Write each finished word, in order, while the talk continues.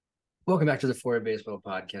Welcome back to the Four Baseball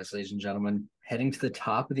Podcast, ladies and gentlemen. Heading to the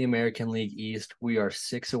top of the American League East, we are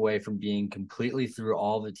 6 away from being completely through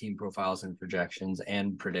all the team profiles and projections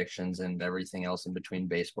and predictions and everything else in between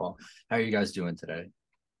baseball. How are you guys doing today?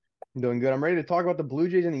 I'm doing good. I'm ready to talk about the Blue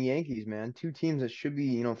Jays and the Yankees, man. Two teams that should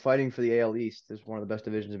be, fighting for the AL East. This is one of the best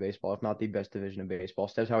divisions of baseball, if not the best division of baseball.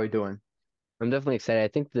 Steps, how are you doing? I'm definitely excited. I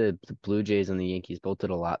think the Blue Jays and the Yankees both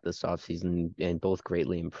did a lot this offseason and both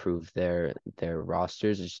greatly improved their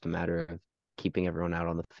rosters. It's just a matter of keeping everyone out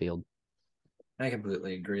on the field. I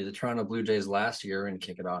completely agree. The Toronto Blue Jays last year, and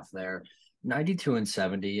kick it off there, 92 and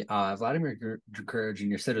 70. Vladimir Guerrero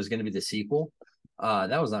Jr. said it was going to be the sequel.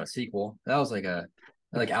 That was not a sequel. That was like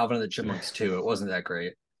Alvin and the Chipmunks 2. It wasn't that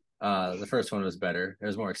great. The first one was better. It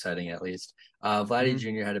was more exciting at least. Vladdy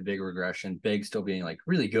Hmm. Jr. had a big regression. Big still being like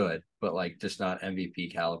really good, but like just not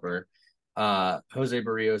MVP caliber. Jose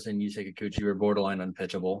Barrios and Yusei Kikuchi were borderline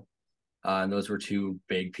unpitchable. And those were two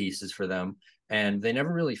big pieces for them. And they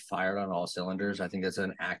never really fired on all cylinders. I think that's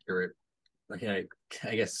an accurate, like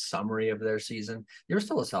I guess, summary of their season. They were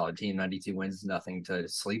still a solid team. 92 wins, nothing to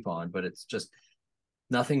sleep on, but it's just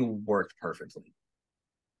nothing worked perfectly.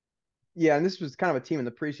 Yeah, and this was kind of a team in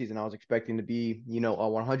the preseason I was expecting to be, a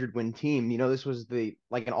 100 win team. This was the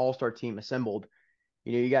like an all-star team assembled.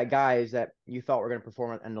 You got guys that you thought were going to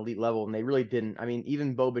perform at an elite level, and they really didn't. I mean,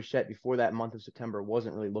 even Bo Bichette before that month of September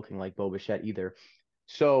wasn't really looking like Bo Bichette either.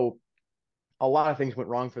 So a lot of things went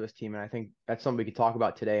wrong for this team, and I think that's something we could talk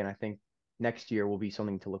about today. And I think next year will be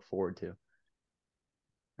something to look forward to.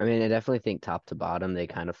 I mean, I definitely think top to bottom they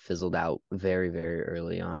kind of fizzled out very, very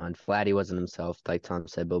early on. Vladdy wasn't himself, like Tom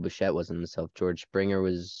said. Bo Bichette wasn't himself. George Springer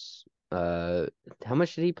was how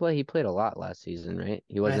much did he play? He played a lot last season, right?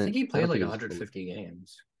 He I think wasn't he I played don't like think he was fully. 150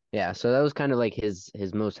 games. Yeah, so that was kind of like his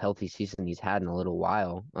most healthy season he's had in a little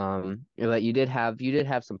while. But you did have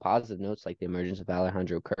some positive notes like the emergence of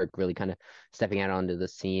Alejandro Kirk really kind of stepping out onto the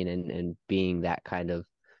scene and being that kind of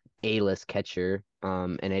A-list catcher.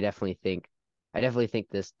 And I definitely think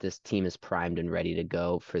this team is primed and ready to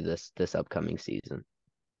go for this upcoming season.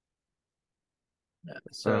 Yeah.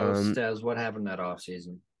 So, Um, Stez, what happened that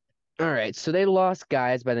offseason? All right, so they lost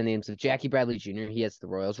guys by the names of Jackie Bradley Jr. He heads the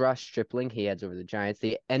Royals. Ross Stripling, he heads over the Giants.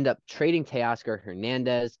 They end up trading Teoscar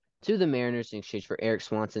Hernandez to the Mariners in exchange for Eric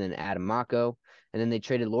Swanson and Adam Mako. And then they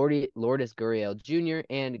traded Lourdes Gurriel Jr.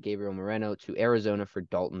 and Gabriel Moreno to Arizona for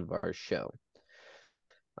Dalton Varsho.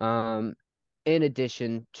 Um, in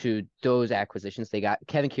addition to those acquisitions, they got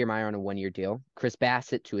Kevin Kiermaier on a 1-year deal, Chris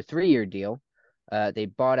Bassett to a 3-year deal. They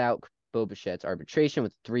bought out Bo Bichette's arbitration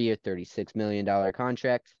with a 3-year, $36 million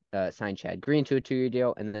contract, signed Chad Green to a 2-year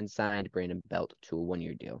deal, and then signed Brandon Belt to a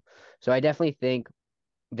 1-year deal. So I definitely think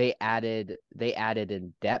they added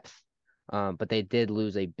in depth, but they did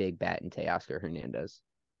lose a big bat in Teoscar Hernandez.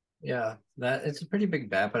 Yeah, that it's a pretty big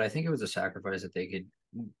bet, but I think it was a sacrifice that they could.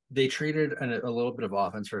 They traded a little bit of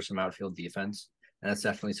offense for some outfield defense, and that's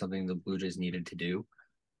definitely something the Blue Jays needed to do.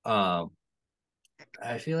 Um,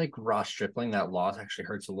 I feel like Ross Stripling, that loss actually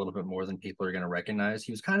hurts a little bit more than people are going to recognize.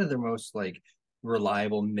 He was kind of their most like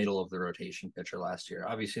reliable middle of the rotation pitcher last year.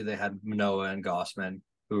 Obviously, they had Manoah and Gossman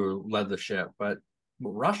who led the ship, but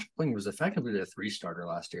Ross Stripling was effectively a three starter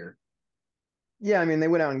last year. Yeah, I mean they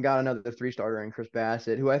went out and got another three starter in Chris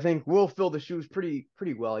Bassett, who I think will fill the shoes pretty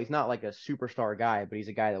well. He's not like a superstar guy, but he's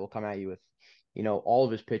a guy that will come at you with, all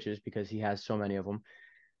of his pitches because he has so many of them,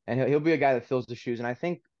 and he'll be a guy that fills the shoes. And I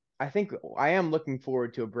think I am looking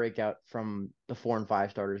forward to a breakout from the 4 and 5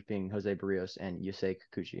 starters being Jose Barrios and Yusei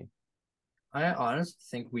Kikuchi. I honestly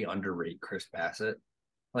think we underrate Chris Bassett.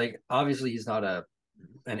 Like, obviously, he's not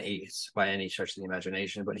an ace by any stretch of the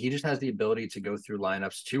imagination, but he just has the ability to go through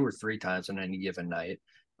lineups 2 or 3 times on any given night.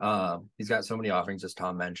 He's got so many offerings, as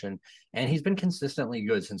Tom mentioned, and he's been consistently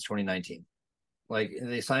good since 2019. Like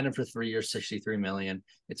they signed him for 3 years, 63 million.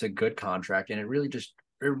 It's a good contract, and it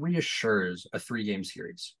reassures a 3 game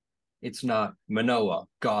series. It's not Manoa,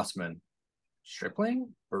 Gossman, Stripling,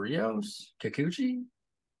 Barrios, Kikuchi.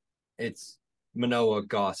 It's Manoa,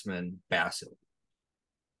 Gossman, Bassett.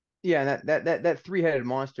 Yeah, and that three-headed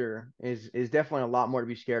monster is definitely a lot more to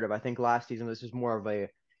be scared of. I think last season this was more of a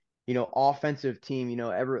offensive team,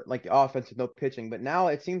 ever like the offense with no pitching. But now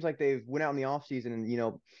it seems like they've went out in the offseason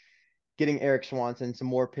and, getting Eric Swanson some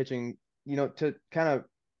more pitching, to kind of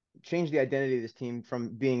change the identity of this team from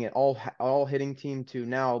being an all hitting team to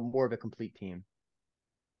now more of a complete team.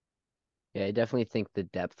 Yeah, I definitely think the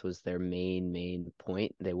depth was their main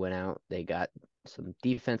point. They went out, they got some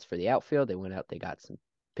defense for the outfield. They went out, they got some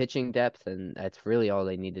pitching depth, and that's really all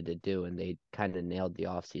they needed to do. And they kind of nailed the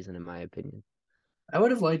offseason, in my opinion. I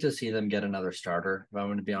would have liked to see them get another starter, if I'm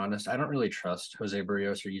going to be honest. I don't really trust Jose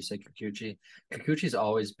Barrios or Yusei Kikuchi. Kikuchi's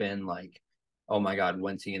always been like, oh my God,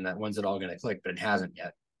 when's it all going to click? But it hasn't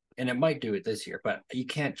yet. And it might do it this year, but you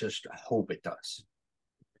can't just hope it does.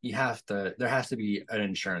 There has to be an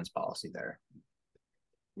insurance policy there.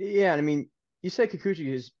 Yeah, and I mean, you said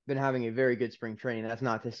Kikuchi has been having a very good spring training. That's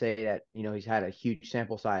not to say that, he's had a huge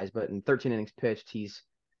sample size, but in 13 innings pitched, he's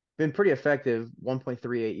been pretty effective,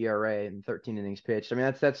 1.38 ERA in 13 innings pitched. I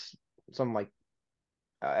mean, that's something like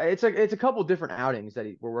it's a couple different outings that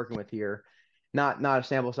we're working with here. Not a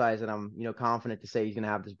sample size that I'm, confident to say he's going to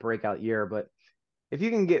have this breakout year, but if you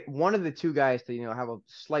can get one of the two guys to, have a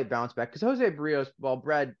slight bounce back, because Jose Barrios, well,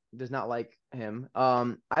 Brad does not like him.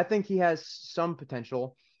 I think he has some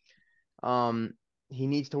potential. He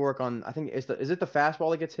needs to work on. I think is it the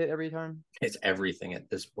fastball that gets hit every time? It's everything at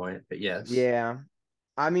this point, but yes. Yeah.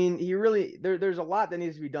 I mean, he really there's a lot that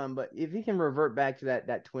needs to be done, but if he can revert back to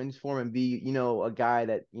that Twins form and be, a guy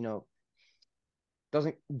that,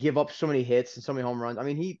 doesn't give up so many hits and so many home runs. I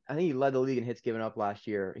mean, I think he led the league in hits given up last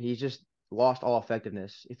year. He's just lost all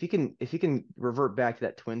effectiveness. If he can revert back to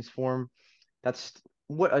that Twins form, that's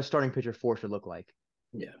what a starting pitcher four should look like.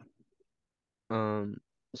 Yeah.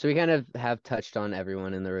 So we kind of have touched on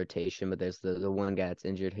everyone in the rotation, but there's the one guy that's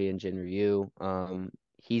injured, Hyunjin Ryu.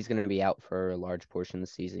 He's going to be out for a large portion of the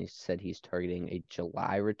season. He said he's targeting a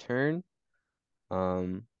July return.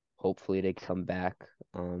 Hopefully they come back.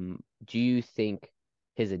 Do you think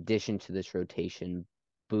his addition to this rotation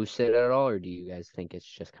boosts it at all, or do you guys think it's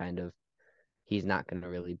just kind of he's not going to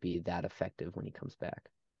really be that effective when he comes back?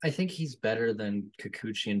 I think he's better than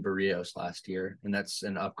Kikuchi and Barrios last year, and that's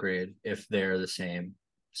an upgrade if they're the same.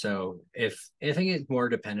 So if I think it's more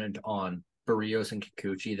dependent on Barrios and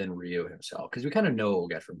Kikuchi than Ryu himself, because we kind of know what we'll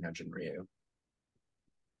get from Hyunjin Ryu.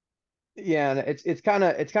 Yeah, and it's kind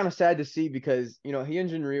of sad to see because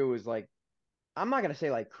Hyunjin Ryu was like, I'm not gonna say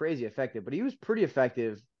like crazy effective, but he was pretty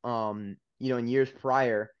effective. In years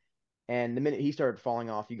prior, and the minute he started falling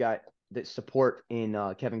off, you got the support in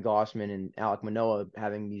Kevin Gossman and Alek Manoah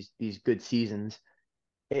having these good seasons.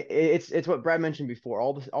 It's what Brad mentioned before.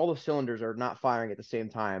 All the cylinders are not firing at the same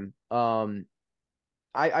time.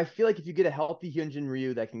 I feel like if you get a healthy Hyunjin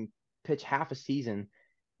Ryu that can pitch half a season,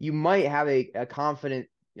 you might have a confident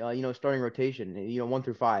starting rotation. 1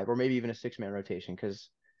 through 5, or maybe even a 6-man rotation. Because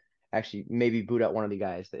actually, maybe boot out one of the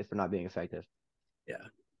guys if they're not being effective. Yeah.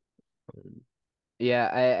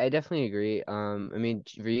 Yeah, I definitely agree. I mean,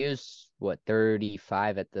 Ryu's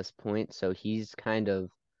 35 at this point, so he's kind of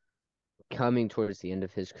coming towards the end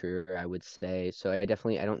of his career, I would say. So I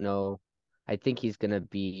don't know. I think he's gonna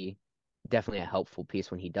be definitely a helpful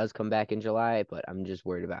piece when he does come back in July, but I'm just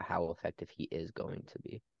worried about how effective he is going to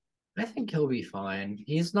be. I think he'll be fine.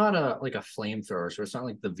 He's not a flamethrower, so it's not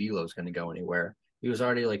like the velo's going to go anywhere. He was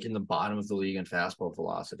already like in the bottom of the league in fastball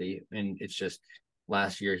velocity, and it's just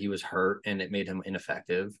last year he was hurt and it made him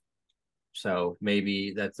ineffective. So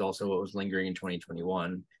maybe that's also what was lingering in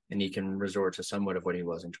 2021, and he can resort to somewhat of what he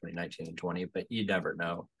was in 2019 and 20, but you never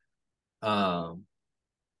know.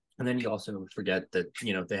 And then you also forget that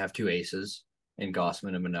they have two aces in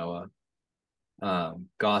Gossman and Manoah.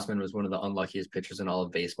 Gossman was one of the unluckiest pitchers in all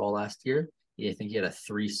of baseball last year. I think he had a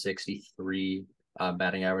 363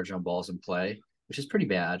 batting average on balls in play, which is pretty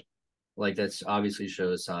bad. Like that's obviously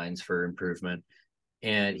shows signs for improvement.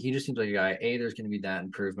 And he just seems like a guy, A, there's going to be that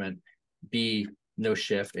improvement. B, no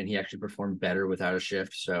shift, and he actually performed better without a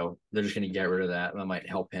shift. So they're just going to get rid of that. That might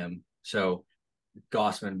help him. So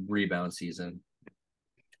Gossman rebound season.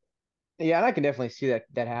 Yeah, and I can definitely see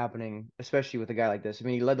that happening, especially with a guy like this. I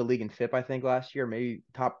mean, he led the league in FIP, I think, last year, maybe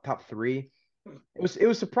top 3. It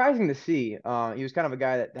was surprising to see. He was kind of a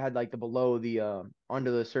guy that had like the below the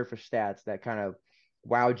under the surface stats that kind of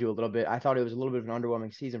wowed you a little bit. I thought it was a little bit of an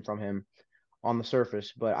underwhelming season from him on the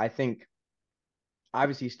surface, but I think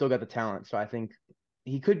obviously he's still got the talent. So I think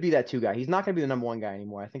he could be that 2 guy. He's not going to be the number 1 guy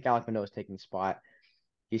anymore. I think Alek Manoah is taking the spot.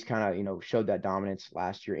 He's kind of showed that dominance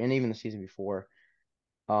last year and even the season before.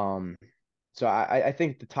 So I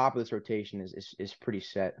think the top of this rotation is pretty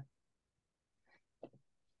set.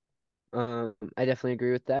 I definitely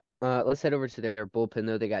agree with that. Let's head over to their bullpen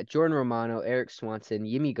though. They got Jordan Romano, Eric Swanson,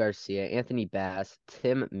 Yimi Garcia, Anthony Bass,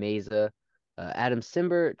 Tim Meza, Adam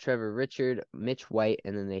Simber, Trevor Richard, Mitch White,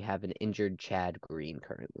 and then they have an injured Chad Green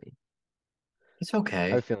currently. It's How are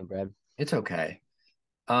okay. you feeling, Brad? It's okay.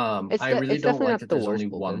 It's I really it's don't definitely like not that the there's worst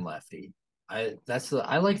only one bullpen. lefty. I like That's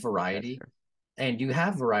variety. fair. And you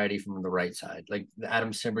have variety from the right side. Like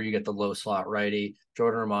Adam Simber, you get the low slot righty.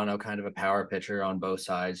 Jordan Romano, kind of a power pitcher on both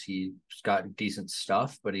sides. He's got decent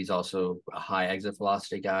stuff, but he's also a high exit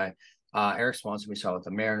velocity guy. Eric Swanson, we saw with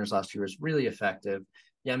the Mariners last year, was really effective.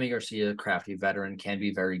 Yami Garcia, crafty veteran, can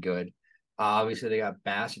be very good. Obviously, they got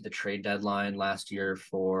Bass at the trade deadline last year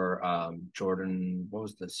for Jordan. What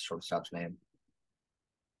was the shortstop's name?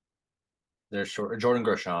 Their short Jordan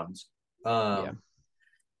Groshans. Yeah.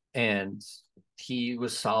 And he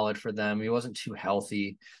was solid for them. He wasn't too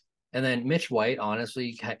healthy. And then Mitch White,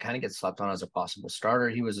 honestly, kind of gets slept on as a possible starter.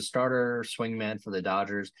 He was a starter swingman for the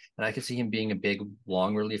Dodgers, and I could see him being a big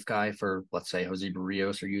long relief guy for, let's say, Jose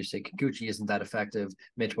Barrios or Yusei Kikuchi isn't that effective.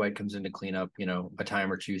 Mitch White comes in to clean up, a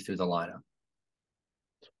time or two through the lineup.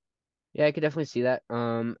 Yeah, I could definitely see that.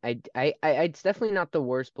 It's definitely not the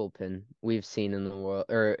worst bullpen we've seen in the world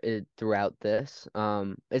or throughout this.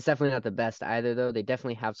 It's definitely not the best either, though. They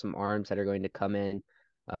definitely have some arms that are going to come in,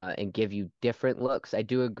 and give you different looks. I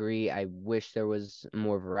do agree. I wish there was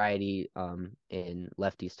more variety, in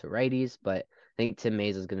lefties to righties, but I think Tim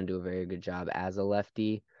Mays is going to do a very good job as a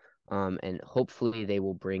lefty. And hopefully they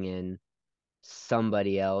will bring in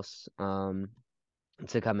somebody else,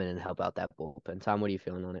 to come in and help out that bullpen. Tom, what are you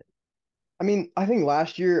feeling on it? I mean, I think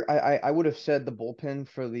last year I would have said the bullpen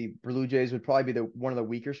for the Blue Jays would probably be one of the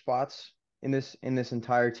weaker spots in this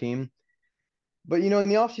entire team. But in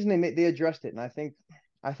the offseason they addressed it, and I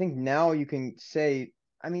think now you can say,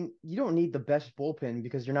 I mean, you don't need the best bullpen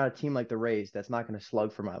because you're not a team like the Rays that's not going to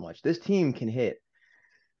slug for that much. This team can hit.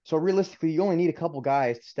 So realistically, you only need a couple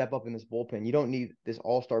guys to step up in this bullpen. You don't need this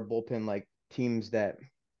all-star bullpen like teams that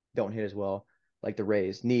don't hit as well, like the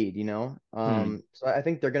Rays need, Hmm. So I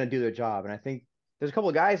think they're going to do their job. And I think there's a couple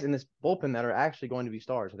of guys in this bullpen that are actually going to be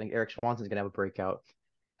stars. I think Eric Swanson's going to have a breakout,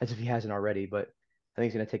 as if he hasn't already, but I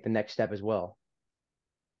think he's going to take the next step as well.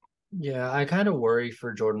 Yeah, I kind of worry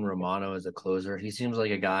for Jordan Romano as a closer. He seems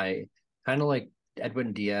like a guy kind of like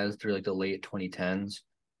Edwin Diaz through like the late 2010s,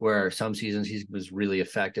 where some seasons he was really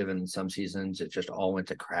effective and some seasons it just all went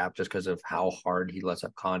to crap just because of how hard he lets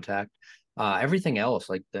up contact. Everything else,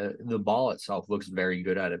 like the ball itself, looks very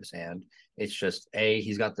good out of his hand. It's just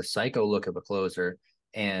he's got the psycho look of a closer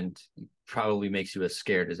and probably makes you as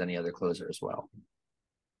scared as any other closer as well.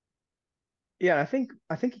 Yeah, I think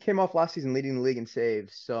he came off last season leading the league in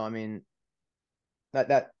saves. So I mean,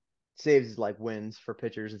 that saves is like wins for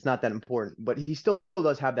pitchers. It's not that important, but he still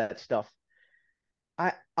does have that stuff.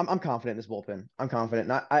 I'm confident in this bullpen. I'm confident.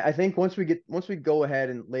 And I think once we go ahead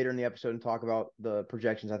and later in the episode and talk about the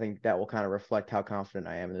projections, I think that will kind of reflect how confident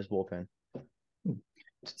I am in this bullpen.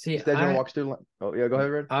 See, Stedman walks through. Oh yeah, go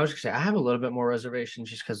ahead, Red. I was gonna say I have a little bit more reservations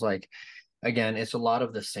just because like again, it's a lot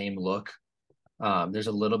of the same look. There's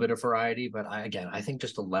a little bit of variety, but I think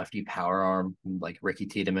just a lefty power arm like Ricky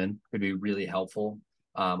Tiedemann would be really helpful.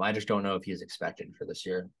 I just don't know if he's expected for this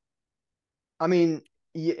year. I mean,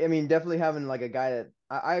 yeah, I mean, definitely having like a guy that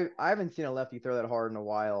I haven't seen a lefty throw that hard in a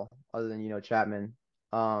while, other than Chapman.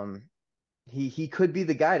 Um, he could be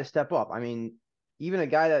the guy to step up. I mean, even a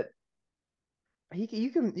guy that you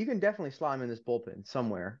can definitely slot him in this bullpen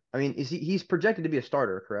somewhere. I mean, he's projected to be a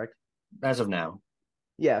starter, correct? As of now.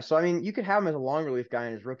 Yeah, so I mean, you could have him as a long relief guy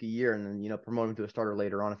in his rookie year, and then promote him to a starter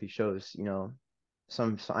later on if he shows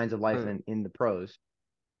some signs of life Uh, in the pros.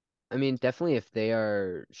 I mean, definitely if they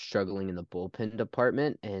are struggling in the bullpen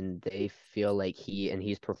department and they feel like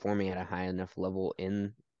he's performing at a high enough level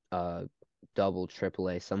in uh double triple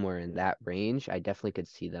A somewhere in that range, I definitely could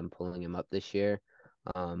see them pulling him up this year.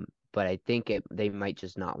 But I think they might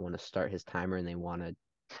just not want to start his timer and they want to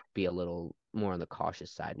be a little more on the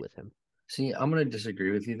cautious side with him. See, I'm going to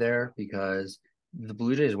disagree with you there because the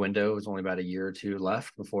Blue Jays window is only about a year or two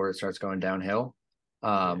left before it starts going downhill.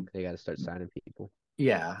 Yeah, Um, they got to start signing people.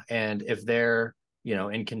 yeah, and if they're,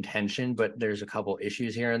 in contention, but there's a couple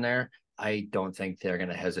issues here and there, I don't think they're going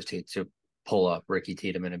to hesitate to pull up Ricky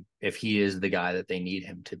Tiedemann if he is the guy that they need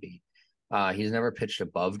him to be. He's never pitched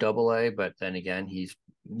above double A, but then again, he's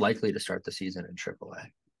likely to start the season in triple A.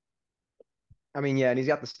 I mean, yeah, and he's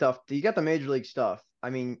got the stuff. He got the major league stuff. I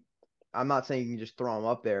mean, I'm not saying you can just throw him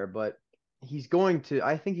up there, but he's going to.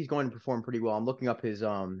 I think he's going to perform pretty well. I'm looking up his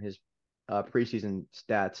preseason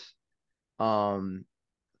stats. Um,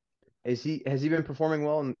 has he been performing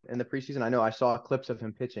well in the preseason? I know I saw clips of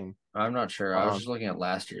him pitching. I'm not sure. I was Um, just looking at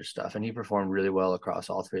last year's stuff, and he performed really well across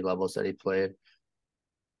all three levels that he played.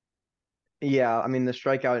 yeah, I mean the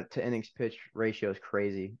strikeout to innings pitch ratio is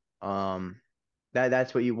crazy.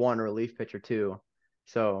 That's what you want in a relief pitcher too.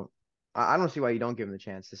 So I don't see why you don't give him the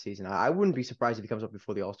chance this season. I wouldn't be surprised if he comes up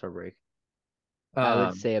before the All Star break. I would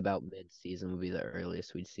Um, say about mid-season would be the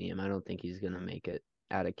earliest we'd see him. I don't think he's gonna make it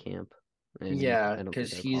out of camp, and yeah, I don't think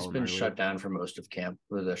because they'll he's call him been early. shut down for most of camp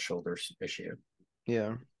with a shoulder issue.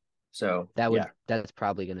 Yeah. So yeah, That's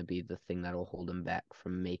probably going to be the thing that'll hold him back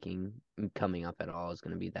from coming up at all, is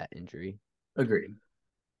going to be that injury. agreed.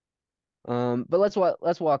 But let's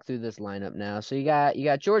walk through this lineup now. So you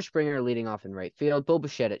got George Springer leading off in right field, Bo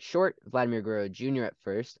Bichette at short, Vladimir Guerrero Jr. at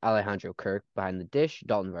first, Alejandro Kirk behind the dish,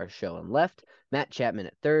 Dalton Varsho on left, Matt Chapman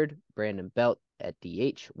at third, Brandon Belt at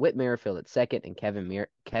DH, Whit Merrifield at second, and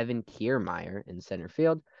Kevin Kiermaier in center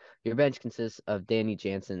field. Your bench consists of Danny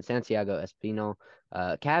Jansen, Santiago Espinal,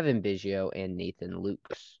 Kevin Biggio, and Nathan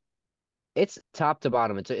Lukes. It's top to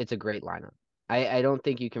bottom. It's a great lineup. I don't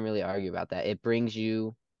think you can really argue about that. It brings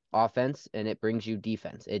you offense and it brings you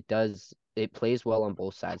defense. It plays well on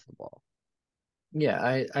both sides of the ball.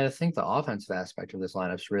 Yeah, I think the offensive aspect of this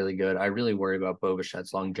lineup is really good. I really worry about Bo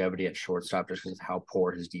Bichette's longevity at shortstop just because of how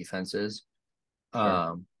poor his defense is.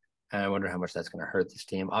 Fair. And I wonder how much that's going to hurt this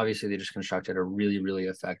team. Obviously, they just constructed a really, really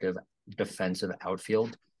effective defensive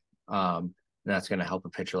outfield. And that's going to help a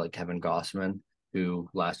pitcher like Kevin Gossman, who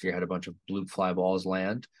last year had a bunch of bloop fly balls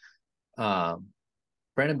land. Um,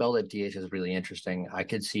 Brandon Belt at DH is really interesting. I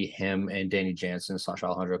could see him and Danny Jansen /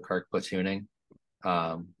 Alejandro Kirk platooning.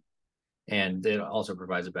 Um, and it also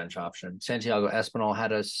provides a bench option. Santiago Espinal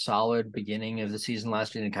had a solid beginning of the season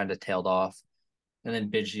last year and kind of tailed off. And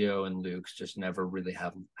then Biggio and Luke's just never really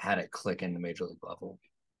have had it click in the major league level.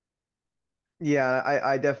 Yeah,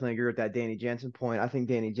 I definitely agree with that Danny Jansen point. I think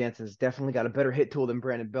Danny Jansen's definitely got a better hit tool than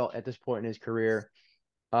Brandon Belt at this point in his career.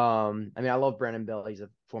 I mean, I love Brandon Belt. He's a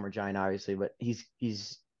former Giant, obviously, but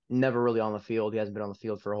he's never really on the field. He hasn't been on the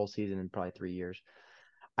field for a whole season in probably 3 years.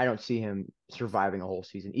 I don't see him surviving a whole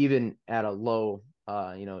season, even at a low,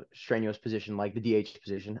 strenuous position like the DH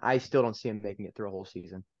position. I still don't see him making it through a whole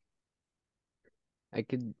season.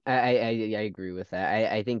 I agree with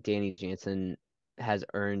that. I think Danny Jansen has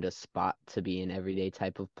earned a spot to be an everyday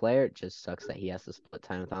type of player. It just sucks that he has to split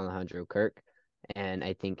time with Alejandro Kirk. And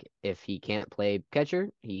I think if he can't play catcher,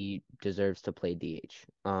 he deserves to play DH.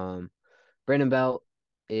 Brandon Belt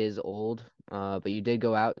is old, but you did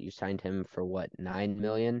go out. You signed him for what,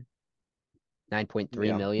 9.3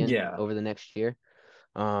 Yeah. million Yeah. over the next year.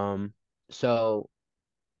 So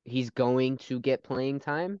he's going to get playing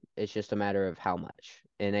time. It's just a matter of how much.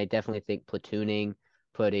 And I definitely think platooning,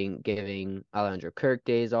 giving Alejandro Kirk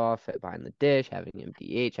days off behind the dish, having him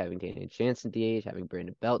DH, having Danny Jansen DH, having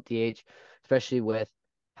Brandon Belt DH, especially with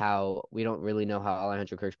how we don't really know how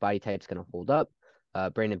Alejandro Kirk's body type is going to hold up.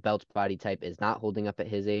 Brandon Belt's body type is not holding up at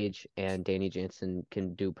his age, and Danny Jansen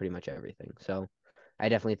can do pretty much everything. So I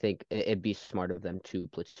definitely think it'd be smart of them to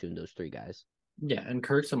platoon those three guys. Yeah. And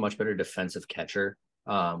Kirk's a much better defensive catcher.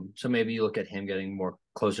 So maybe you look at him getting more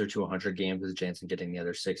closer to 100 games with Jansen getting the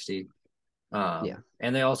other 60. Yeah.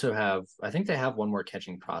 And they also have, I think they have one more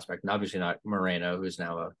catching prospect, and obviously not Moreno, who's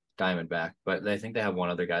now a Diamondback, but I think they have one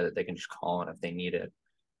other guy that they can just call on if they need it.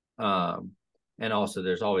 Um, and also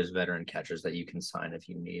there's always veteran catchers that you can sign if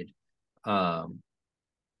you need. Um,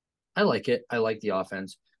 I like it. I like the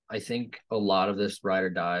offense. I think a lot of this ride or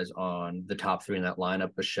dies on the top three in that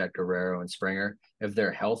lineup: Bichette, Guerrero, and Springer. If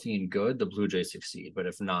they're healthy and good, the Blue Jays succeed. But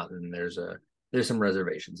if not, then there's some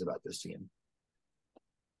reservations about this team.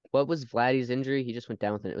 What was Vladdy's injury? He just went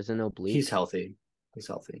down with it. It was an He's oblique. healthy. He's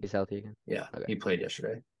healthy. He's healthy again. Yeah, Okay. he played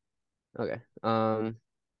yesterday. Okay.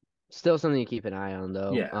 Still something to keep an eye on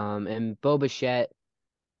though. Yeah. And Bo Bichette,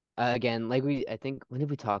 again, I think when did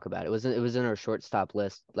we talk about it? It was in our shortstop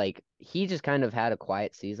list. Like he just kind of had a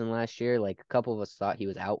quiet season last year. Like a couple of us thought he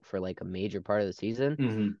was out for like a major part of the season,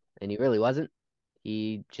 Mm-hmm. and he really wasn't.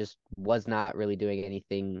 He just was not really doing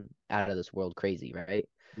anything out of this world crazy, right?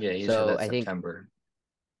 Yeah, he said So that I think, September.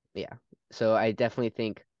 yeah. So I definitely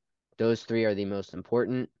think those three are the most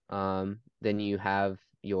important. Then you have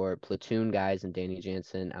your platoon guys and Danny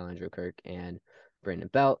Jansen, Alejandro Kirk, and Brandon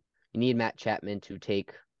Belt. You need Matt Chapman to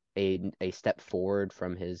take a step forward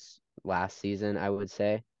from his last season, I would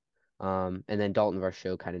say. And then Dalton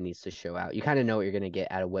Varsho kind of needs to show out. You kind of know what you're going to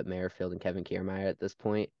get out of Whit Merrifield and Kevin Kiermaier at this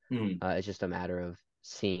point. Mm-hmm. It's just a matter of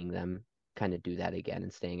seeing them kind of do that again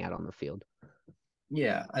and staying out on the field.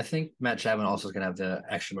 Yeah, I think Matt Chapman also is going to have the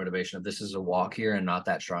extra motivation of this is a walk here and not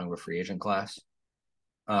that strong of a free agent class.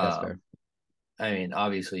 That's fair. Um, I mean,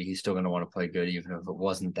 obviously he's still going to want to play good even if it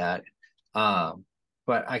wasn't that. Um,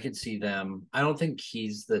 but I could see them. I don't think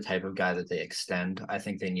he's the type of guy that they extend. I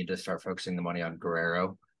think they need to start focusing the money on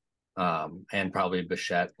Guerrero, and probably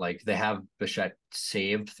Bichette. Like they have Bichette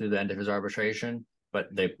saved through the end of his arbitration, but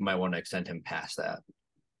they might want to extend him past that.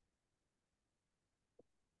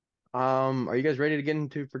 Are you guys ready to get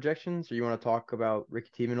into projections, or you want to talk about Ricky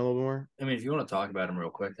Tiemann a little more? I mean, if you want to talk about him real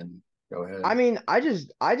quick, then Go ahead. I mean, I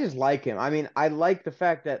just like him. I mean, I like the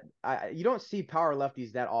fact that you don't see power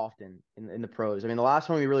lefties that often in the pros. I mean, the last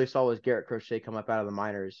one we really saw was Garrett Crochet come up out of the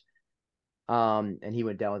minors. And he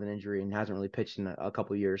went down with an injury and hasn't really pitched in a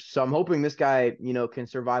couple of years. So I'm hoping this guy, can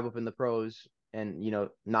survive up in the pros and,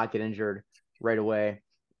 not get injured right away.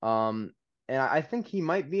 And I think he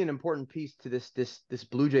might be an important piece to this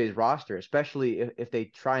Blue Jays roster, especially if they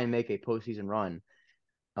try and make a postseason run.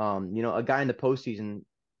 A guy in the postseason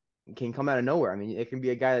can come out of nowhere. I mean, it can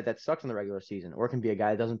be a guy that sucks in the regular season, or it can be a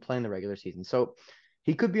guy that doesn't play in the regular season. So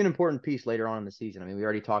he could be an important piece later on in the season. I mean, we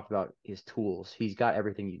already talked about his tools. He's got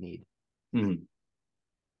everything you need. Mm-hmm.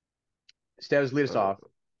 Steves, lead us off.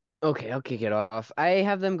 Okay, I'll kick it off. I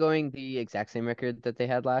have them going the exact same record that they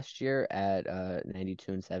had last year at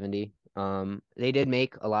 92 and 70. They did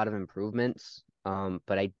make a lot of improvements,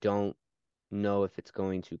 but I don't know if it's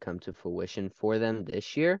going to come to fruition for them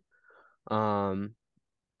this year.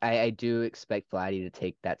 I do expect Vladdy to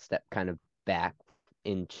take that step kind of back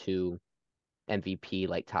into MVP,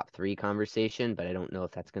 like top 3 conversation, but I don't know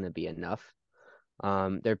if that's going to be enough.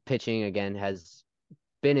 Their pitching again has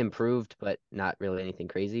been improved, but not really anything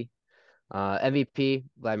crazy. MVP,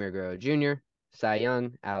 Vladimir Guerrero Jr., Cy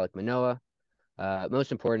Young, Alek Manoah.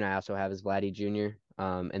 Most important, I also have is Vladdy Jr.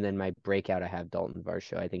 And then my breakout, I have Dalton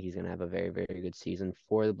Varsho. I think he's going to have a very, very good season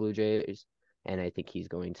for the Blue Jays, and I think he's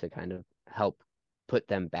going to kind of help put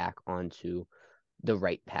them back onto the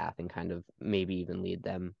right path and kind of maybe even lead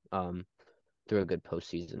them through a good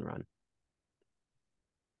postseason run.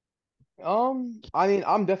 I mean,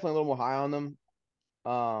 I'm definitely a little more high on them.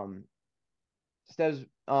 Steves,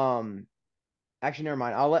 actually, never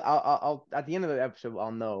mind. I'll at the end of the episode,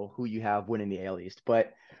 I'll know who you have winning the AL East.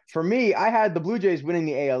 But for me, I had the Blue Jays winning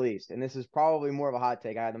the AL East, and this is probably more of a hot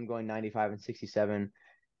take. I had them going 95 and 67.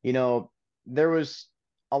 There was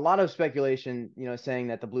a lot of speculation, saying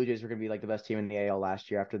that the Blue Jays were going to be like the best team in the AL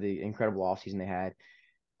last year after the incredible offseason they had.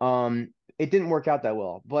 It didn't work out that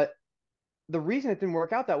well, but the reason it didn't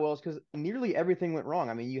work out that well is because nearly everything went wrong.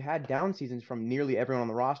 I mean, you had down seasons from nearly everyone on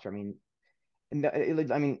the roster. I mean,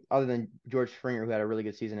 other than George Springer, who had a really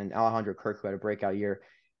good season, and Alejandro Kirk, who had a breakout year,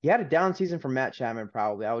 you had a down season from Matt Chapman,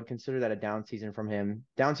 probably. I would consider that a down season from him.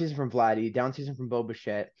 Down season from Vladdy, down season from Bo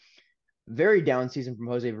Bichette, very down season from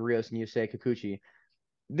Jose Barrios and Yusei Kikuchi.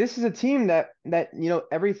 This is a team that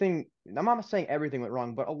everything. I'm not saying everything went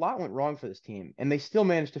wrong, but a lot went wrong for this team, and they still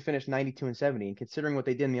managed to finish 92 and 70. And considering what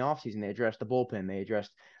they did in the offseason, they addressed the bullpen, they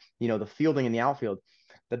addressed the fielding in the outfield.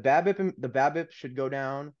 The BABIP should go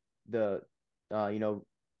down. The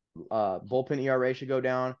bullpen ERA should go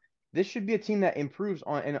down. This should be a team that improves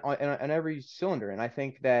on every cylinder, and I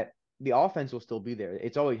think that the offense will still be there.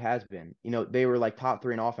 It's always has been. They were like top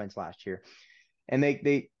 3 in offense last year, and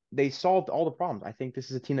they solved all the problems. I think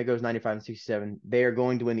this is a team that goes 95 and 67. They are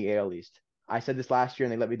going to win the AL East. I said this last year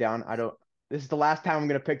and they let me down. This is the last time I'm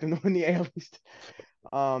going to pick them to win the AL East.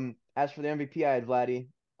 As for the MVP, I had Vladdy.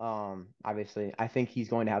 Obviously, I think he's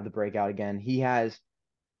going to have the breakout again. He has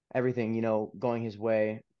everything, going his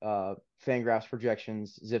way. Fangraphs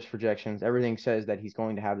projections, Zips projections, everything says that he's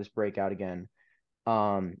going to have this breakout again.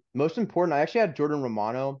 Most important, I actually had Jordan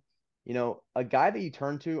Romano, a guy that you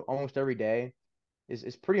turn to almost every day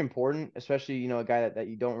is pretty important, especially, a guy that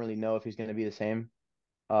you don't really know if he's going to be the same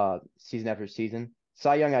season after season.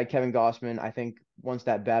 Cy Young, I had Kevin Gossman. I think once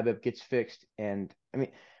that BABIP gets fixed, and I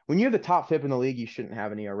mean, when you're the top FIP in the league, you shouldn't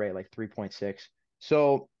have an ERA like 3.6.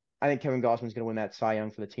 So I think Kevin Gossman's going to win that Cy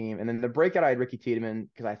Young for the team. And then the breakout, I had Ricky Tiedemann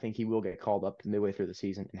because I think he will get called up midway through the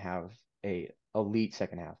season and have a elite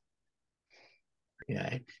second half.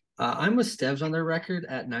 Yeah, I'm with Steves on their record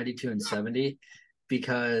at 92 and 70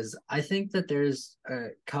 because I think that there's a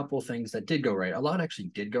couple things that did go right. A lot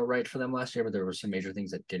actually did go right for them last year, but there were some major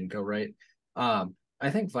things that didn't go right. I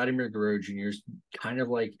think Vladimir Guerrero Jr. is kind of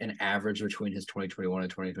like an average between his 2021 and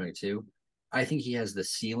 2022. I think he has the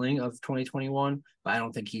ceiling of 2021, but I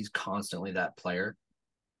don't think he's constantly that player.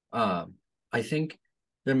 I think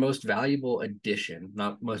the most valuable addition,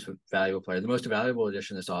 not most valuable player, the most valuable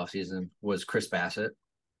addition this offseason was Chris Bassett.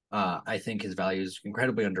 I think his value is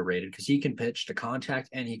incredibly underrated because he can pitch to contact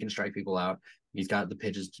and he can strike people out. He's got the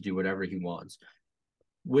pitches to do whatever he wants.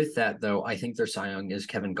 With that, though, I think their Cy Young is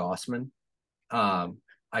Kevin Gossman.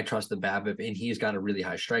 I trust the BABIP, and he's got a really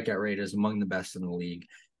high strikeout rate, is among the best in the league.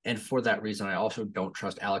 And for that reason, I also don't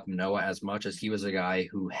trust Alek Manoah as much, as he was a guy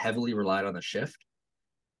who heavily relied on the shift.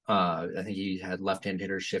 I think he had left-hand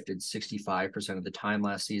hitters shifted 65% of the time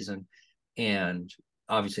last season. And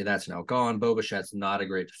obviously that's now gone. Bo Bichette's not a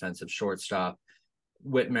great defensive shortstop.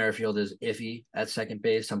 Whit Merrifield is iffy at second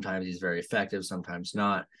base. Sometimes he's very effective, sometimes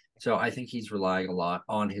not. So I think he's relying a lot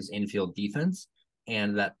on his infield defense.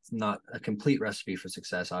 and that's not a complete recipe for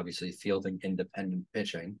success. Obviously, fielding independent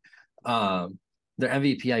pitching. Their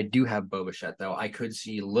MVP, I do have Bo Bichette, though. I could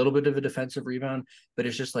see a little bit of a defensive rebound, but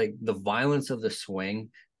it's just like the violence of the swing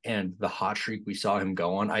and the hot streak we saw him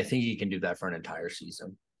go on. I think he can do that for an entire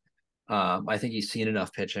season. I think he's seen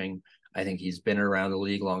enough pitching. I think he's been around the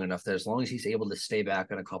league long enough that as long as he's able to stay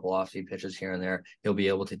back on a couple off-speed pitches here and there, he'll be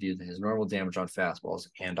able to do his normal damage on fastballs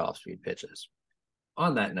and off-speed pitches.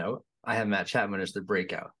 On that note, I have Matt Chapman as the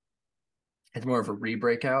breakout. It's more of a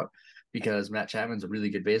re-breakout because Matt Chapman's a really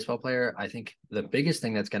good baseball player. I think the biggest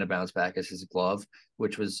thing that's going to bounce back is his glove,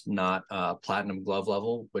 which was not platinum glove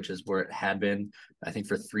level, which is where it had been. I think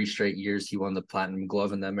for 3 straight years, he won the platinum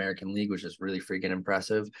glove in the American League, which is really freaking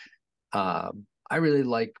impressive. I really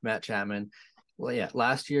like Matt Chapman. Well, yeah,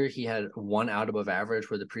 last year he had 1 out above average,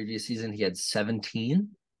 where the previous season he had 17.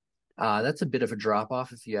 That's a bit of a drop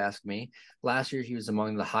off, if you ask me. Last year, he was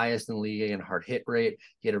among the highest in the league in hard hit rate.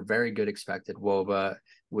 He had a very good expected WOBA,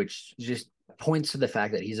 which just points to the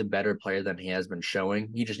fact that he's a better player than he has been showing.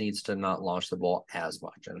 He just needs to not launch the ball as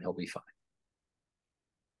much, and he'll be fine.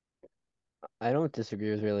 I don't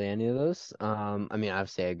disagree with really any of those. I mean,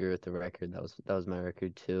 obviously I agree with the record. That was my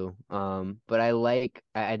record too. But I like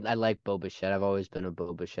Bo Bichette. I've always been a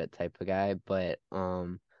Bo Bichette type of guy, but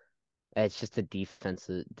it's just the defense.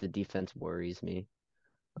 The defense worries me.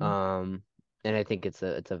 And I think it's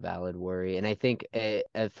a valid worry. And I think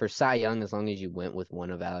for Cy Young, as long as you went with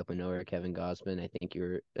one of Alec Manoah or Kevin Gausman, I think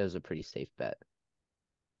it was a pretty safe bet.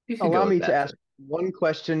 You could Allow go with me to that ask one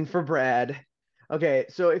question for Brad. Okay,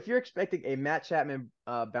 so if you're expecting a Matt Chapman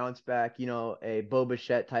bounce back, a Bo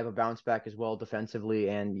Bichette type of bounce back as well defensively,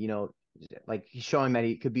 and like he's showing that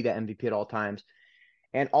he could be that MVP at all times,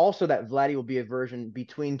 and also that Vladdy will be a version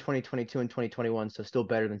between 2022 and 2021, so still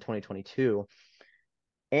better than 2022.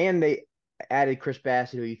 And they added Chris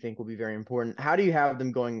Bassett, who you think will be very important. How do you have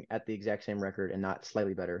them going at the exact same record and not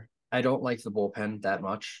slightly better? I don't like the bullpen that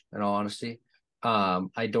much, in all honesty. I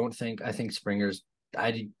think Springer's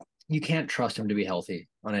you can't trust him to be healthy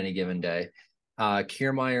on any given day.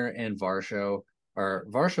 Kiermaier and Varsho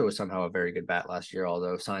was somehow a very good bat last year,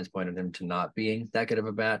 although signs pointed him to not being that good of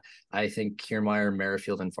a bat. I think Kiermaier,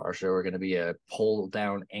 Merrifield, and Varsho are going to be a pull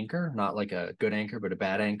down anchor, not like a good anchor, but a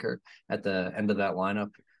bad anchor at the end of that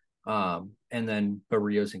lineup. And then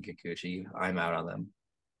Barrios and Kikuchi, I'm out on them.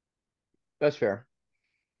 That's fair.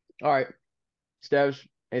 All right, Stevs,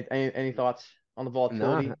 any thoughts on the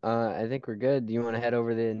volatility? No, I think we're good. Do you want to head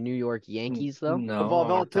over the New York Yankees though? The No,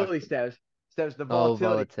 volatility, Stevs. Stevs, the Oh, volatility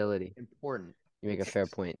volatility. important. You make a fair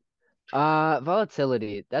point.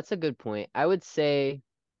 Volatility. That's a good point. I would say,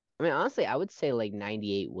 I mean, honestly, I would say like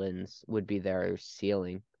 98 wins would be their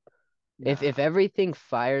ceiling. If everything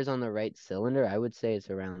fires on the right cylinder, I would say it's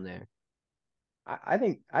around there. I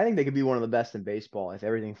think they could be one of the best in baseball if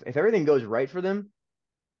everything goes right for them.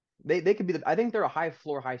 They could be I think they're a high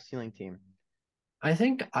floor, high ceiling team. I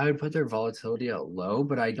think I would put their volatility at low,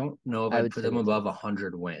 but I don't know if I I'd would put say them that too. above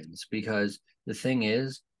 100 wins because the thing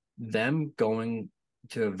is, them going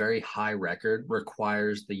to a very high record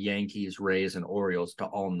requires the Yankees, Rays, and Orioles to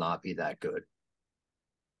all not be that good,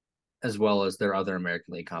 as well as their other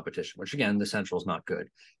American League competition, which again, the Central's not good,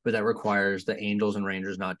 but that requires the Angels and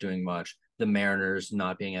Rangers not doing much, the Mariners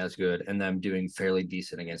not being as good, and them doing fairly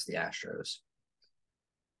decent against the Astros.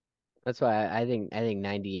 That's why I think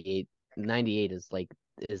 98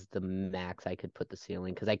 is the max I could put the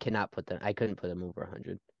ceiling because I couldn't put them over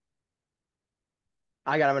 100.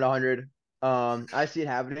 I got them at 100. I see it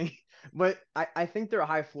happening, but I think they're a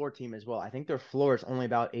high floor team as well. I think their floor is only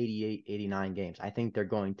about 88, 89 games. I think they're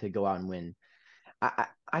going to go out and win.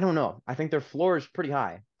 I don't know. I think their floor is pretty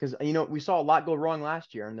high because we saw a lot go wrong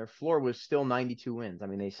last year, and their floor was still 92 wins. I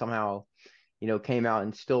mean, they somehow came out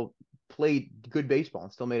and still played good baseball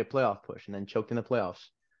and still made a playoff push and then choked in the playoffs.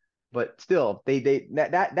 But still,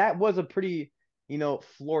 that was a pretty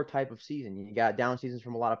floor type of season. You got down seasons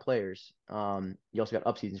from a lot of players. You also got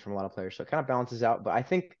up seasons from a lot of players, so it kind of balances out. But I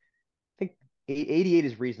think 88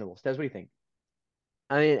 is reasonable. Stes, what do you think?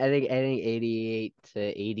 I think 88 to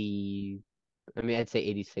 80. I mean, I'd say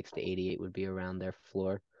 86 to 88 would be around their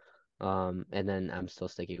floor. And then I'm still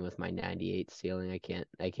sticking with my 98 ceiling. I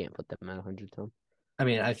can't put them at 100 Tom. I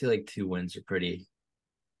mean, I feel like 2 wins are pretty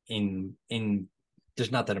in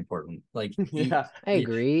just not that important. Like Yeah, I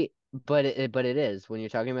agree, but it is when you're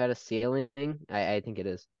talking about a ceiling. I think it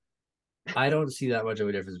is. I don't see that much of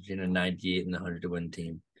a difference between a 98 and a 100 to win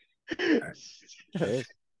team. All right. There is.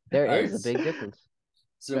 There All is right. a big difference.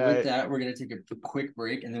 So with that, we're gonna take a quick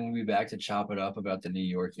break, and then we'll be back to chop it up about the New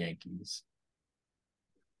York Yankees.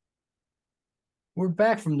 We're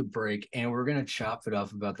back from the break, and we're gonna chop it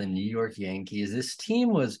up about the New York Yankees. This team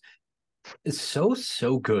was is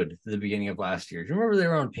so good at the beginning of last year. Do you remember they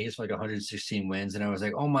were on pace for like 116 wins? And I was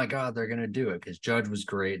like, oh my God, they're gonna do it because Judge was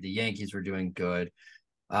great. The Yankees were doing good.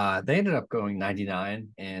 They ended up going 99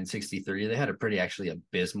 and 63. They had a pretty actually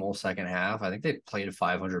abysmal second half. I think they played a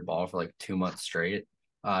 500 ball for like 2 months straight.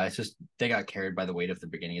 It's just they got carried by the weight of the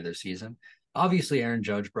beginning of their season. Obviously, Aaron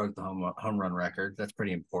Judge broke the home run record. That's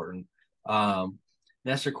pretty important. Um,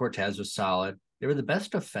 Nestor Cortez was solid. They were the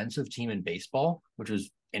best defensive team in baseball, which was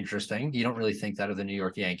interesting. You don't really think that of the New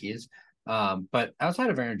York Yankees. But outside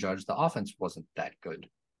of Aaron Judge, the offense wasn't that good.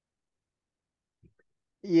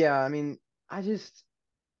 Yeah, I mean, I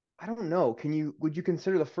don't know. Would you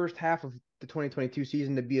consider the first half of the 2022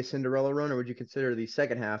 season to be a Cinderella run, or would you consider the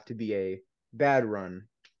second half to be a bad run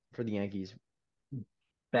for the Yankees?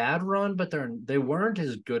 Bad run, but they weren't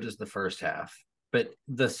as good as the first half. But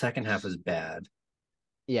the second half is bad.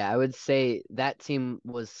 Yeah, I would say that team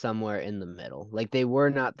was somewhere in the middle. Like they were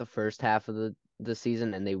not the first half of the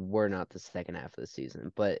season and they were not the second half of the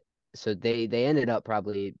season. But so they ended up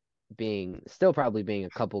probably being a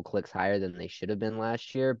couple clicks higher than they should have been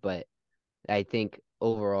last year, but I think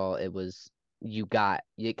overall it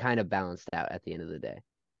kind of balanced out at the end of the day.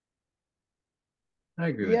 I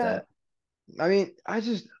agree with Yeah, that. I mean,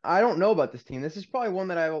 I don't know about this team. This is probably one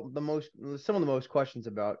that I have some of the most questions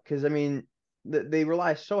about because I mean, they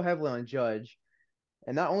rely so heavily on Judge,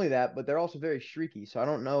 and not only that, but they're also very streaky. So I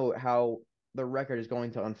don't know how the record is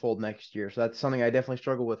going to unfold next year. So that's something I definitely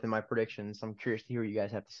struggle with in my predictions. I'm curious to hear what you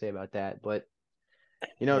guys have to say about that. But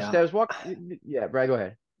Yeah. Steps, yeah, Brad, go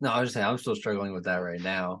ahead. No, I was just saying I'm still struggling with that right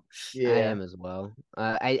now. I Yeah. am as well.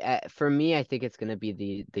 For me, I think it's going to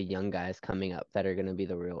be the young guys coming up that are going to be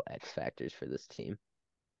the real X factors for this team.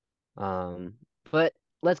 But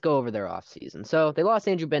let's go over their offseason. So they lost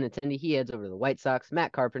Andrew Benintendi. He heads over to the White Sox.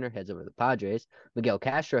 Matt Carpenter heads over to the Padres. Miguel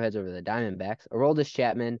Castro heads over to the Diamondbacks. Aroldis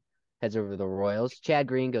Chapman heads over to the Royals. Chad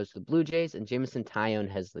Green goes to the Blue Jays, and Jameson Taillon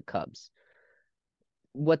heads the Cubs.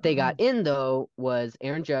 What they got in though was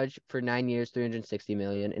Aaron Judge for 9 years, 360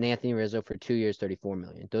 million, and Anthony Rizzo for 2 years, 34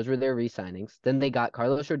 million. Those were their re-signings. Then they got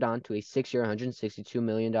Carlos Rodon to a 6-year, $162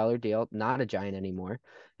 million deal, not a Giant anymore,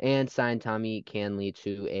 and signed Tommy Canley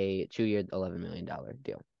to a 2-year, $11 million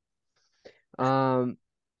deal.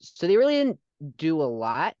 So they really didn't do a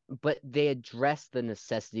lot, but they addressed the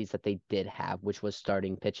necessities that they did have, which was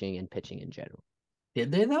starting pitching and pitching in general.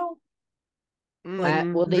 Did they though?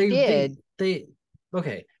 Like Well, they they they did. they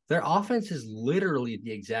okay. Their offense is literally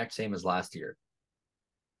the exact same as last year.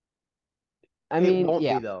 I It mean, won't be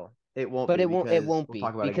yeah, though. It won't but be it because won't we'll be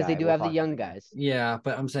talk about a because they guy. do We'll have the talk about young a guy. guys. Yeah,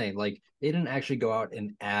 but I'm saying like they didn't actually go out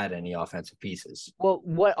and add any offensive pieces. Well,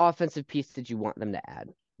 what offensive piece did you want them to add?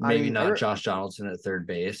 I Maybe mean, not Josh Donaldson at third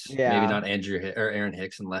base. Maybe yeah, not or Aaron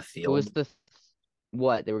Hicks in left Who was field.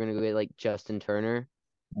 what they were gonna go get like Justin Turner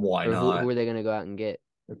Why or who not were they gonna go out and get?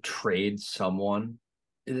 trade someone?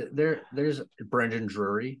 There's Brendan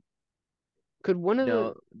Drury. Could one of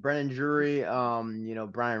the Brennan Drury,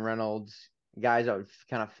 Brian Reynolds, guys that would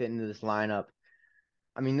kind of fit into this lineup.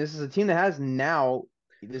 I mean, this is a team that has now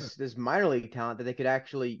this minor league talent that they could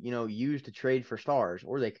actually, use to trade for stars,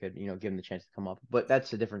 or they could, give them the chance to come up. But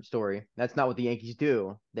that's a different story. That's not what the Yankees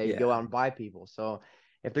do. They go Yeah, out and buy people. So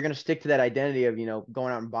if they're going to stick to that identity of,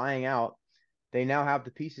 going out and buying out, they now have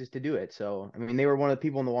the pieces to do it. So I mean, they were one of the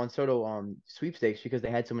people in the Juan Soto sweepstakes because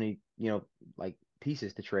they had so many, like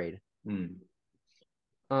pieces to trade. hmm.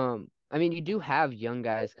 I mean you do have young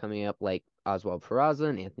guys coming up like Oswald Peraza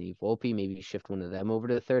and Anthony Volpe. Maybe shift one of them over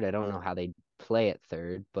to the third. I don't know how they play at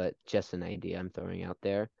third, but just an idea I'm throwing out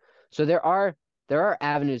there. So there are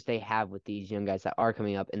avenues they have with these young guys that are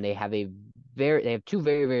coming up, and they have two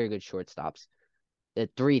very very good shortstops.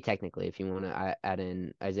 Three technically, if you want to add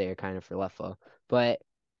in Isaiah kind of for Leffa. But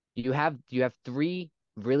you have three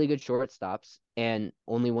really good shortstops and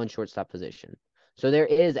only one shortstop position. So there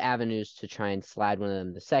is avenues to try and slide one of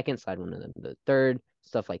them to second, slide one of them to third,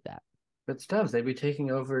 stuff like that. But Stubbs, they'd be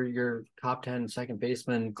taking over your top 10 second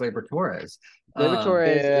baseman, Gleyber Torres. Gleyber Um,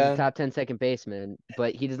 Torres is a Yeah. top 10 second baseman,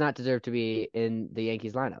 but he does not deserve to be in the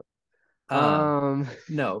Yankees lineup. um, Um,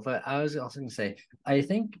 no, but I was also going to say, I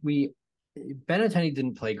think Benintendi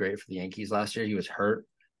didn't play great for the Yankees last year. He was hurt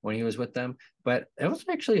when he was with them, but it was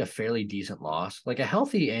actually a fairly decent loss. Like a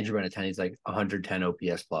healthy Andrew Benintendi is like 110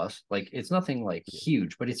 OPS plus. Like it's nothing like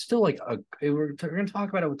huge, but it's still like we're going to talk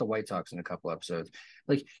about it with the White Sox in a couple episodes.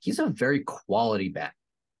 Like he's a very quality bat.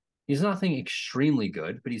 He's nothing extremely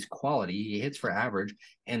good, but he's quality. He hits for average,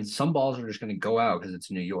 and some balls are just going to go out because it's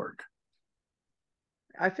New York.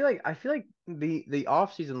 I feel like the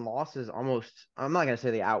offseason losses almost, I'm not gonna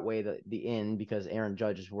say they outweigh the end because Aaron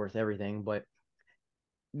Judge is worth everything, but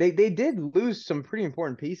they did lose some pretty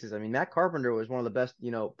important pieces. I mean, Matt Carpenter was one of the best,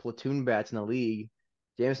 platoon bats in the league.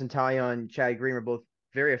 Jameson Taillon, Chad Green were both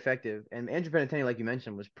very effective, and Andrew Benintendi, like you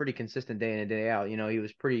mentioned, was pretty consistent day in and day out. He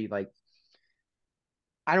was pretty like,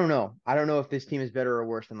 I don't know. I don't know if this team is better or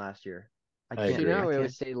worse than last year. I I can't So you know agree. how I we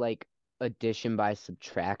always can't say like addition by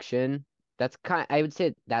subtraction? I would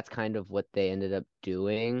say that's kind of what they ended up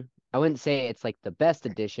doing. I wouldn't say it's like the best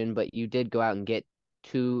addition, but you did go out and get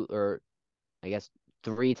two or I guess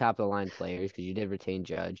three top of the line players because you did retain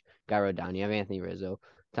Judge, Guy Rodon, you have Anthony Rizzo,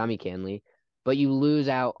 Tommy Canley, but you lose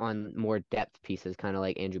out on more depth pieces, kind of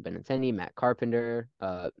like Andrew Benintendi, Matt Carpenter,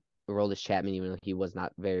 Aroldis Chapman, even though he was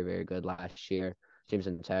not very, very good last year, James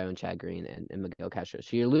Ontario, Chad Green, and Miguel Castro.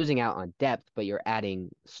 So you're losing out on depth, but you're adding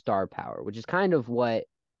star power, which is kind of what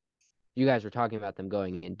you guys were talking about them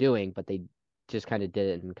going and doing, but they just kind of did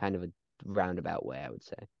it in kind of a roundabout way, I would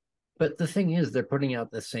say. But the thing is, they're putting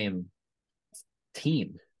out the same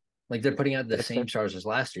team. Like they're putting out the That's fair. same stars as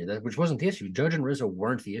last year, which wasn't the issue. Judge and Rizzo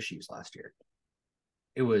weren't the issues last year.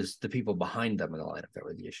 It was the people behind them in the lineup that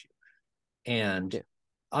were the issue. And Yeah.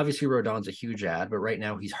 obviously, Rodon's a huge ad, but right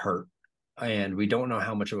now he's hurt. And we don't know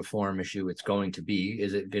how much of a form issue it's going to be.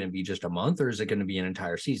 Is it going to be just a month or is it going to be an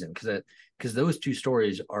entire season? Because those two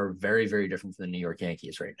stories are very, very different from the New York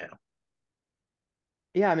Yankees right now.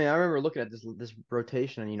 Yeah, I mean, I remember looking at this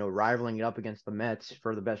rotation and rivaling it up against the Mets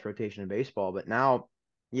for the best rotation in baseball. But now,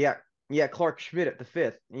 yeah, yeah, Clark Schmidt at the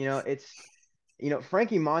fifth.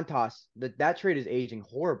 Frankie Montas. That trade is aging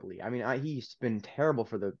horribly. I mean, he's been terrible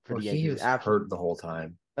for Well, the he Yankees. was Absolutely, hurt the whole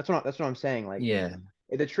time. that's what I'm saying. Like Yeah.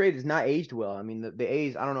 the trade has not aged well. I mean, the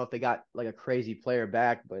A's. I don't know if they got like a crazy player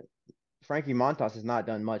back, but Frankie Montas has not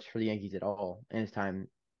done much for the Yankees at all in his time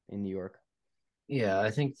in New York. Yeah.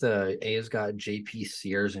 I think the A's got JP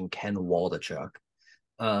Sears and Ken Waldachuk.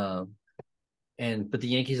 Um, but the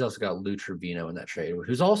Yankees also got Lou Trevino in that trade,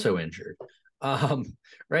 who's also injured. Um,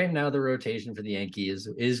 right now, the rotation for the Yankees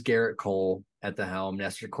is Garrett Cole at the helm,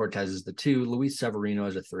 Nestor Cortez is the two, Luis Severino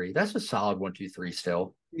as a three. That's a solid 1, 2, 3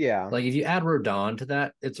 still. Yeah, Like if you add Rodon to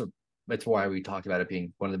that, it's why we talked about it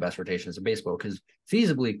being one of the best rotations in baseball because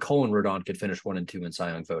feasibly Cole and Rodon could finish 1 and 2 in Cy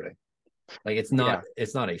Young voting. Like yeah.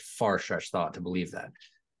 it's not a far stretch thought to believe that.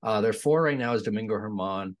 Their four right now is Domingo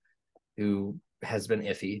Herman, who has been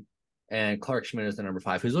iffy, and Clark Schmidt is the number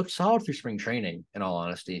five, who's looked solid through spring training, in all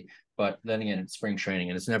honesty. But then again, it's spring training,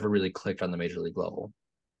 and it's never really clicked on the major league level.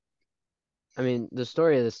 I mean, the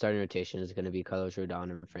story of the starting rotation is going to be Carlos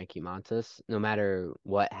Rodon and Frankie Montas, no matter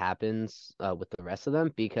what happens with the rest of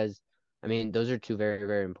them, because I mean, those are two very,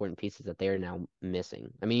 very important pieces that they are now missing.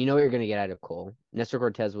 I mean, you know what you're going to get out of Cole. Nestor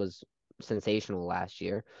Cortez was sensational last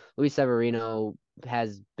year. Luis Severino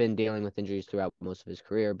has been dealing with injuries throughout most of his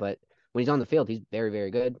career, but when he's on the field, he's very,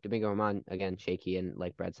 very good. Domingo Germán, again, shaky, and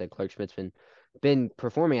like Brad said, Clark Schmidt's been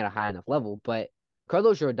performing at a high enough level, but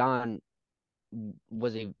Carlos Rodon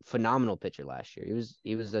was a phenomenal pitcher last year.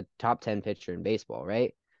 He was a top 10 pitcher in baseball,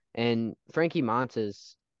 right? And Frankie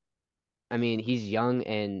Montas, I mean, he's young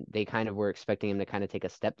and they kind of were expecting him to kind of take a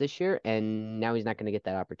step this year and now he's not going to get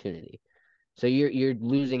that opportunity. So you're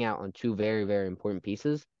losing out on two very, very important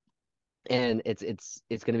pieces and it's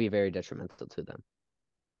going to be very detrimental to them.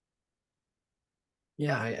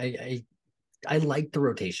 Yeah, I like the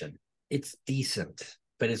rotation. It's decent,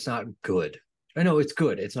 but it's not good. I know it's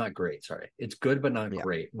good. It's not great. Sorry, it's good but not Yeah.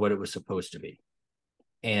 great. What it was supposed to be,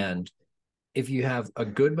 and if you have a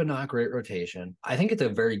good but not great rotation, I think it's a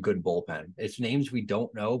very good bullpen. It's names we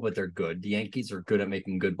don't know, but they're good. The Yankees are good at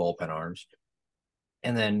making good bullpen arms.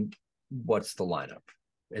 And then what's the lineup?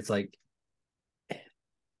 It's like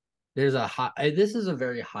there's a high. This is a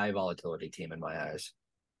very high volatility team in my eyes.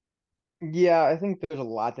 Yeah, I think there's a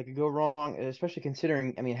lot that could go wrong, especially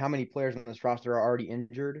considering, I mean, how many players on this roster are already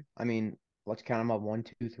injured. I mean, let's count them up. One,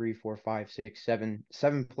 two, three, four, five, six, seven.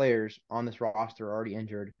 Seven players on this roster are already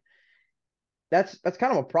injured. That's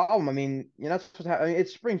kind of a problem. I mean, you're not supposed to have, I mean,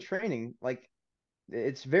 it's spring training. Like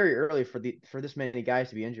it's very early for this many guys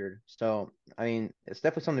to be injured. So, I mean, it's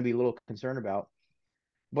definitely something to be a little concerned about.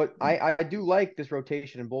 But I do like this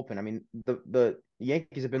rotation and bullpen. I mean, the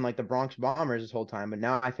Yankees have been like the Bronx Bombers this whole time, but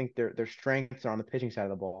now I think their strengths are on the pitching side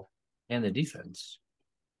of the ball. And the defense.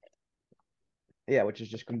 Yeah, which is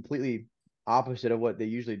just completely opposite of what they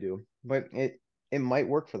usually do. But it might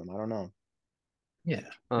work for them. I don't know. Yeah.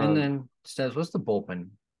 And Um, then Stes, what's the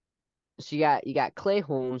bullpen? so you got Clay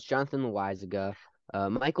Holmes, Jonathan Loizaga,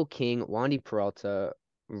 Michael King, Wandy Peralta,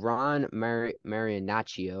 Ron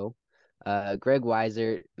Marianaccio, Greg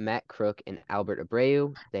Weiser, Matt Crook, and Albert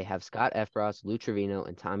Abreu. They have Scott Efros, Lou Trevino,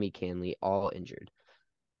 and Tommy Canley all injured.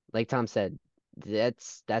 Like Tom said,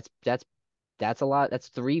 that's a lot. That's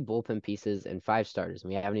 3 bullpen pieces and 5 starters, and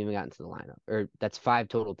we haven't even gotten to the lineup. Or that's 5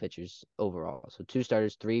 total pitchers overall. So 2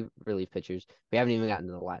 starters, 3 relief pitchers. We haven't even gotten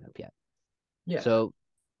to the lineup yet. Yeah. So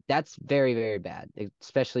that's very, very bad,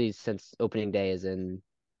 especially since opening day is in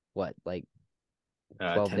what, like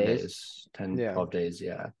 12 10 days? days, 10, Yeah. 12 days.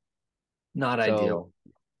 Yeah. Not So ideal.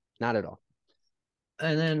 not at all.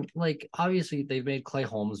 And then, like, obviously, they've made Clay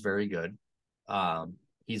Holmes very good.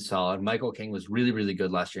 He's solid. Michael King was really, really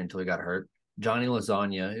good last year until he got hurt. Johnny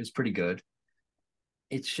Lasagna is pretty good.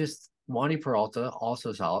 It's just Wandy Peralta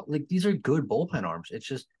also solid. Like, these are good bullpen arms. It's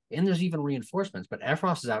just, and there's even reinforcements. But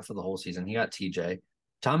Efros is out for the whole season. He got TJ.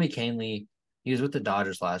 Tommy Canley, he was with the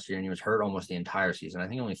Dodgers last year and he was hurt almost the entire season. I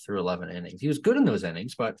think he only threw 11 innings. He was good in those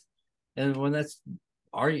innings, but and when that's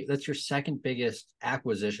your second biggest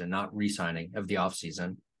acquisition, not re-signing of the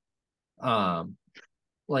offseason. Um,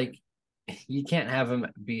 like you can't have him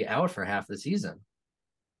be out for half the season.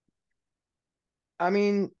 I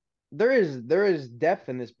mean, there is depth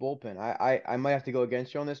in this bullpen. I might have to go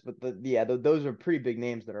against you on this, but those are pretty big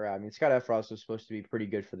names that are out. I mean, Scott Efros was supposed to be pretty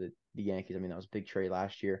good for the Yankees. I mean, that was a big trade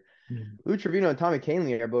last year. Mm-hmm. Lou Trevino and Tommy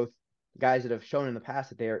Kahnle are both guys that have shown in the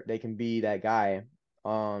past that they can be that guy.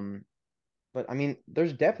 But I mean,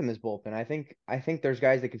 there's depth in this bullpen. I think there's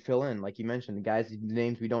guys that can fill in, like you mentioned, the guys, the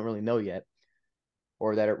names we don't really know yet,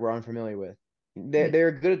 or that we're unfamiliar with.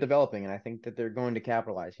 They're good at developing, and I think that they're going to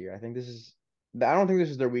capitalize here. I don't think this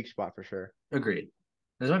is their weak spot for sure. Agreed.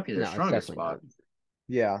 This might be their No, it's strongest definitely spot. not.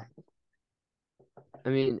 Yeah. I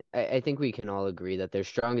mean, I think we can all agree that their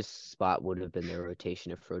strongest spot would have been their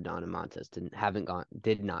rotation if Rodon and Montes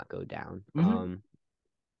did not go down. Mm-hmm.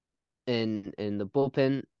 In the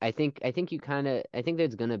bullpen, I think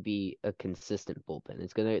there's gonna be a consistent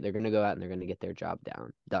bullpen. They're gonna go out and they're gonna get their job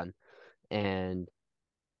done. And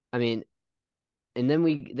I mean, and then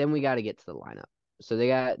we got to get to the lineup. So they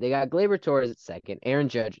got Gleyber Torres at second, Aaron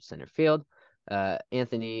Judge at center field.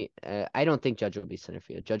 Anthony, I don't think Judge will be center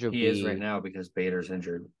field. Judge will He is right be. now because Bader's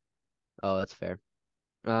injured. Oh, that's fair.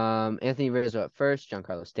 Anthony Rizzo at first,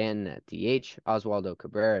 Giancarlo Stanton at DH, Oswaldo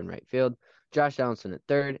Cabrera in right field, Josh Donaldson at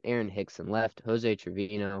third, Aaron Hickson left, Jose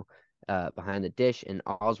Trevino behind the dish, and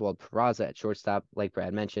Oswald Peraza at shortstop. Like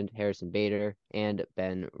Brad mentioned, Harrison Bader and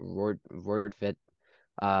Ben Rordfit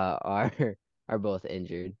are are both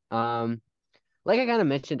injured. Like I kind of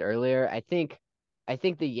mentioned earlier, I think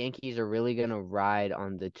the Yankees are really gonna ride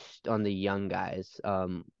on the young guys.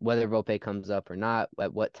 Whether Volpe comes up or not,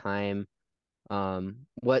 at what time,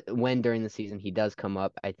 when during the season he does come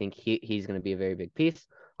up, I think he's gonna be a very big piece.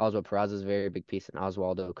 Oswald Peraza is a very big piece, and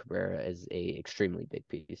Oswaldo Cabrera is a extremely big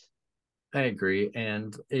piece. I agree,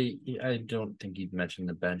 and I don't think you've mentioned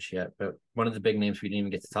the bench yet, but one of the big names we didn't even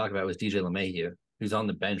get to talk about was DJ LeMahieu, who's on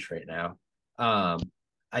the bench right now.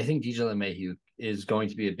 I think DJ LeMahieu is going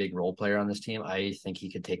to be a big role player on this team. I think he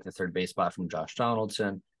could take the third base spot from Josh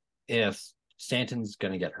Donaldson if Stanton's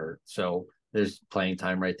going to get hurt. So there's playing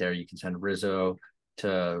time right there. You can send Rizzo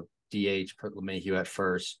to DH, put LeMahieu at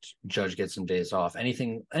first. Judge gets some days off.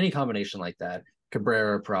 Any combination like that.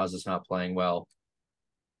 Cabrera, Peraza's not playing well.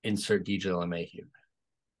 Insert DJ LeMahieu.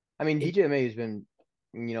 I mean, DJ LeMahieu's been,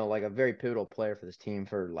 like a very pivotal player for this team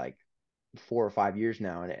for like 4 or 5 years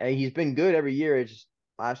now, and he's been good every year. It's just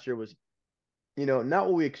last year was, not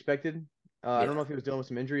what we expected. I don't know if he was dealing with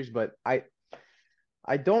some injuries, but I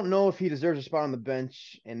don't know if he deserves a spot on the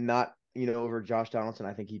bench and not, over Josh Donaldson.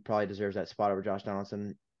 I think he probably deserves that spot over Josh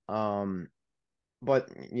Donaldson. But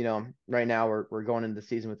right now we're going into the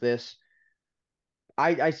season with this.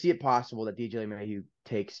 I see it possible that DJ LeMahieu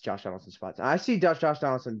takes Josh Donaldson's spots. I see Josh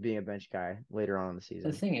Donaldson being a bench guy later on in the The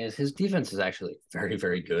season. thing is, his defense is actually very,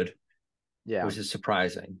 very good, Yeah. which is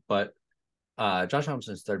surprising. But Josh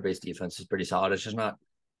Thompson's third base defense is pretty solid. It's just not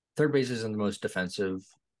third base isn't the most defensive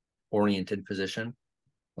oriented position.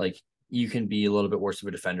 Like you can be a little bit worse of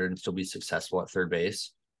a defender and still be successful at third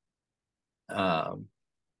base.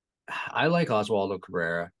 I like Oswaldo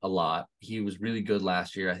Cabrera a lot. He was really good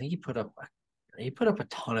last year. I think he put up a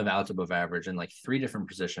ton of outs above average in like 3 different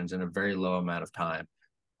positions in a very low amount of time.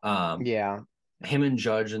 Um, Yeah. him and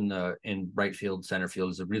Judge in right field, center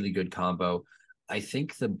field is a really good combo. I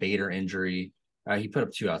think the Bader injury, he put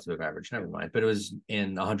up 2 outs above average. Never mind, but it was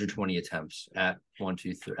in 120 attempts at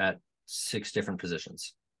 6 different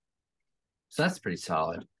positions. So that's pretty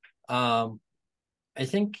solid. I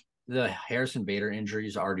think the Harrison Bader injury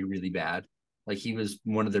is already really bad. Like he was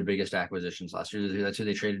one of their biggest acquisitions last year. That's who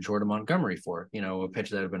they traded Jordan Montgomery for. A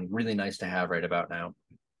pitcher that would have been really nice to have right about now.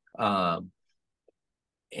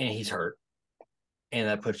 and he's hurt, and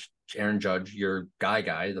that puts Aaron Judge, your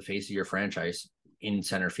guy, the face of your franchise, in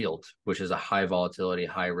center field, which is a high volatility,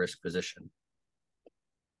 high risk position.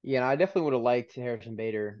 Yeah, and I definitely would have liked Harrison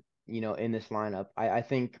Bader, in this lineup. I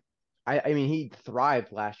think, I mean, he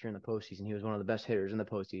thrived last year in the postseason. He was one of the best hitters in the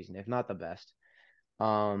postseason, if not the best.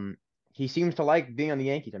 Um, he seems to like being on the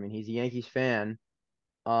Yankees. I mean, he's a Yankees fan.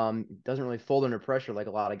 Doesn't really fold under pressure like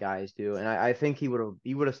a lot of guys do, and I think he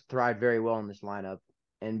would have thrived very well in this lineup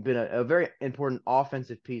and been a very important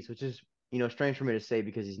offensive piece, which is strange for me to say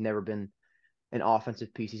because he's never been an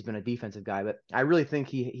offensive piece. He's been a defensive guy, but I really think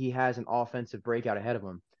he has an offensive breakout ahead of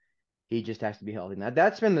him. He just has to be healthy. Now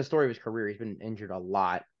that's been the story of his career. He's been injured a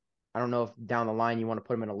lot. I don't know if down the line you want to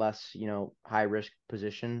put him in a less, high risk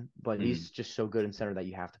position, but he's just so good in center that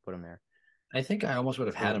you have to put him there. I think I almost would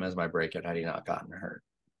have had So him as my breakout had he not gotten hurt.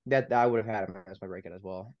 that I would have had him as my breakout as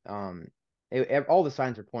well. All the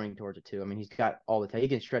signs are pointing towards it too. I mean, he's got all the he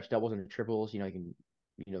can stretch doubles into triples. He can,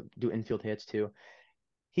 do infield hits too.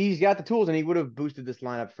 He's got the tools, and he would have boosted this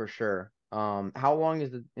lineup for sure. How long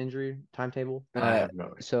is the injury timetable? I Uh, have no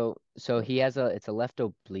idea. so he has it's a left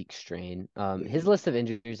oblique strain. His list of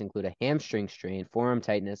injuries include a hamstring strain, forearm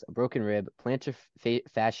tightness, a broken rib, plantar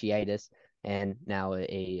fasciitis, and now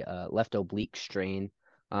a left oblique strain.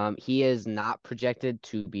 He is not projected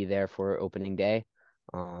to be there for opening day.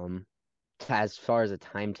 Um, as far as a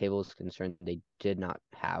timetable is concerned, they did not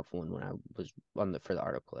have one when I was for the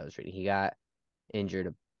article I was reading. He got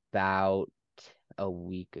injured about a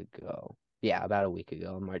week ago. Yeah, about a week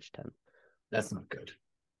ago on March 10th. That's not good.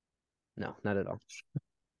 No, not at all.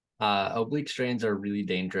 Oblique strains are really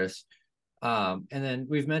dangerous. And then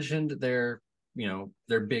we've mentioned their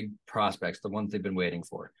big prospects, the ones they've been waiting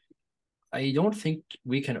for. I don't think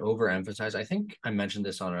we can overemphasize. I think I mentioned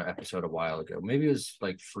this on an episode a while ago. Maybe it was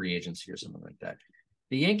like free agency or something like that.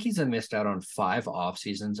 The Yankees have missed out on 5 off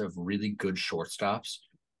seasons of really good shortstops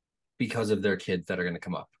because of their kids that are going to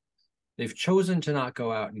come up. They've chosen to not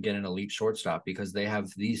go out and get an elite shortstop because they have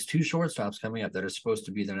these 2 shortstops coming up that are supposed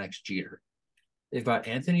to be the next Jeter. They've got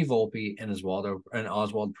Anthony Volpe and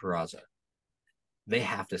Oswald Peraza. They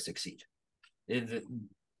have to succeed.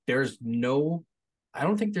 There's no, I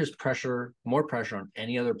don't think there's more pressure on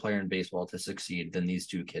any other player in baseball to succeed than these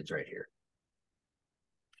 2 kids right here.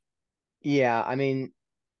 Yeah,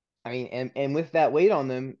 and with that weight on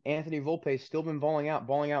them, Anthony Volpe's still been balling out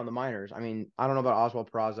in the minors. I mean, I don't know about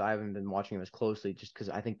Oswald Peraza. I haven't been watching him as closely just because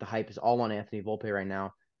I think the hype is all on Anthony Volpe right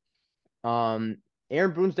now. Um,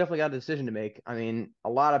 Aaron Boone's definitely got a decision to make. I mean, a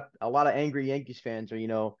lot of angry Yankees fans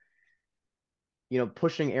are,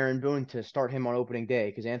 pushing Aaron Boone to start him on opening day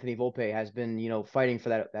because Anthony Volpe has been, fighting for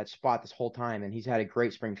that spot this whole time, and he's had a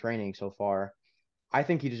great spring training so far. I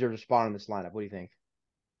think he deserves a spot on this lineup. What do you think?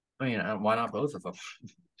 I mean, why not both of them?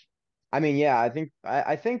 I mean, yeah, I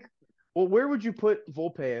think. Well, where would you put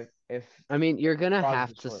Volpe if I mean, you're gonna Peraza have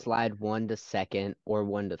was to short? slide one to second or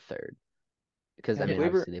one to third because I Has mean, Glaber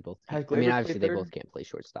obviously they both has can't. I mean, Glaber obviously played they both third? can't play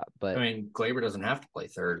shortstop, I but mean, Glaber doesn't have to play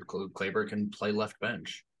third. Glaber can play left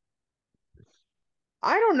bench.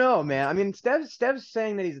 I don't know, man. I mean, Stev's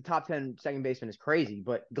saying that he's a top 10 second baseman is crazy,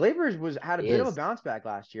 but Glaber had a he bit of a is. bounce back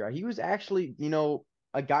last year. He was actually,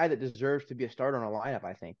 a guy that deserves to be a starter on a lineup,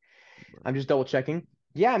 I think. I'm just double checking.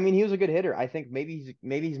 Yeah, I mean, he was a good hitter. I think maybe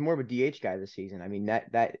he's more of a DH guy this season. I mean, that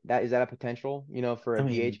is that a potential, for I a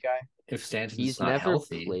mean, DH guy? if Stanton's He's not never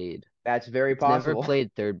healthy, played. That's very He's never possible.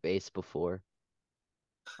 played third base before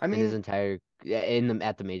I in his mean, entire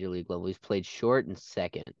at the major league level. He's played short and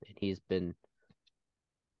second, and he's been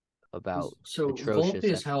about so atrocious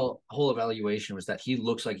Volpe's at both. whole evaluation was that he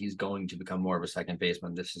looks like he's going to become more of a second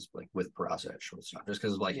baseman. This is like with Peraza at shortstop, just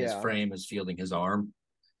because like his yeah, frame is fielding his arm.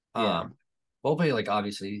 yeah. Um, Volpe, like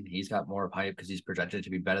obviously he's got more hype because he's projected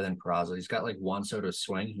to be better than Peraza. He's got like Juan Soto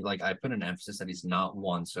swing. I put an emphasis that he's not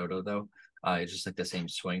Juan Soto though. It's just like the same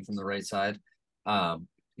swing from the right side.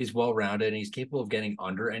 He's well rounded and he's capable of getting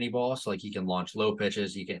under any ball. So like he can launch low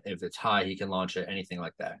pitches. He can, if it's high, he can launch it, anything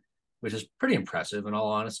like that, which is pretty impressive in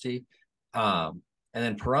all honesty. And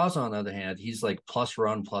then Peraza on the other hand, he's like plus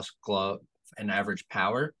run, plus glove and average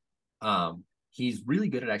power. He's really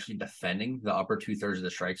good at actually defending the upper 2/3 of the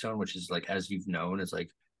strike zone, which is like, as you've known, is like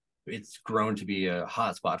it's grown to be a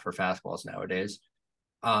hot spot for fastballs nowadays.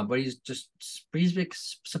 But he's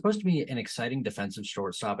supposed to be an exciting defensive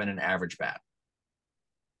shortstop and an average bat.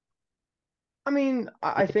 I mean,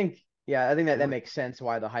 I think that makes sense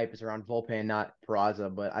why the hype is around Volpe and not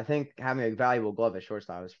Peraza. But I think having a valuable glove at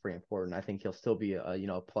shortstop is pretty important. I think he'll still be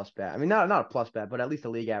a plus bat. I mean, not a plus bat, but at least a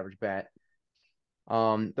league average bat.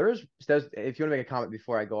 There's Stes, if you want to make a comment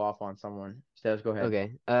before I go off on someone, Stes, go ahead.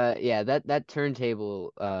 Okay. Yeah, that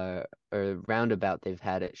turntable or roundabout they've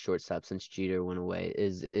had at shortstop since Jeter went away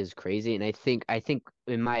is crazy. And I think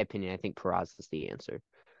in my opinion, I think Peraza is the answer.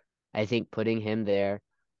 I think putting him there,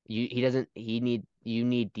 you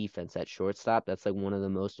need defense at shortstop. That's like one of the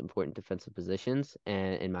most important defensive positions,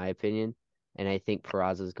 and in my opinion. And I think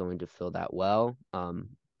Peraza is going to fill that well.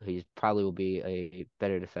 He probably will be a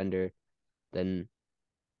better defender than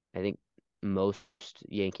I think most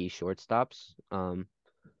Yankee shortstops.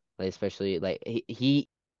 Like especially like he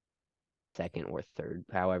second or third,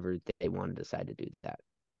 however they want to decide to do that.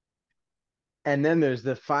 And then there's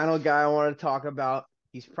the final guy I want to talk about.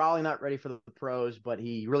 He's probably not ready for the pros, but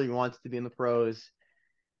he really wants to be in the pros.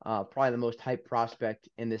 Probably the most hyped prospect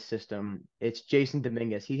in this system. It's Jason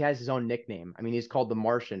Dominguez. He has his own nickname. I mean, he's called the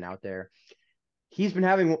Martian out there. He's been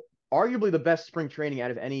having arguably the best spring training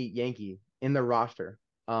out of any Yankee in their roster.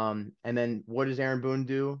 And then what does Aaron Boone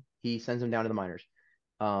do? He sends him down to the minors,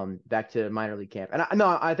 back to minor league camp. And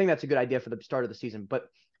I think that's a good idea for the start of the season. But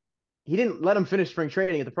he didn't let him finish spring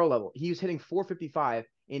training at the pro level. He was hitting 455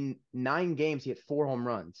 in 9 games. He hit 4 home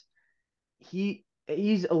runs. He's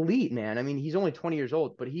elite, man. I mean, he's only 20 years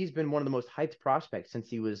old, but he's been one of the most hyped prospects since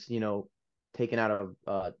he was, taken out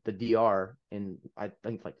of the DR in I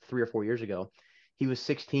think like 3 or 4 years ago. He was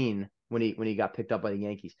 16 when he got picked up by the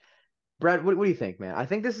Yankees. Brad, what do you think, man? I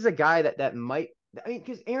think this is a guy that might. I mean,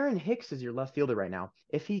 because Aaron Hicks is your left fielder right now.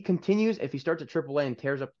 If he continues, if he starts at AAA and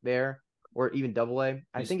tears up there, or even AA,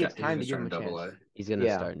 I think it's He's time gonna to give start him in a Double chance. A. He's gonna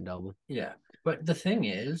Yeah, start in double. Yeah, but the thing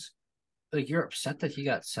is, like, you're upset that he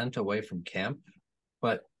got sent away from camp,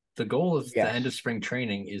 but the goal of the end of yes, spring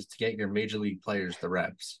training is to get your major league players the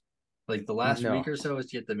reps. Like the last week no, or so is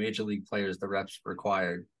to get the major league players the reps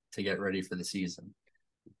required to get ready for the season.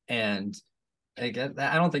 And I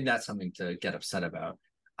don't think that's something to get upset about.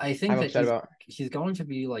 I think I'm that upset about. he's going to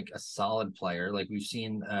be like a solid player. Like we've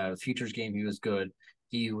seen Futures game, he was good.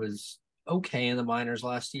 He was okay in the minors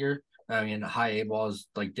last year. I mean, high A ball is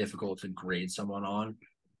like difficult to grade someone on,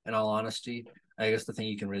 in all honesty. I guess the thing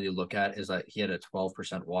you can really look at is that he had a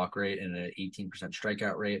 12% walk rate and an 18%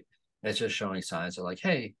 strikeout rate. It's just showing signs of like,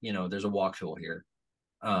 hey, there's a walk tool here.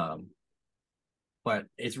 Um, but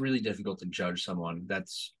it's really difficult to judge someone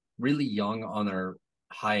that's really young on their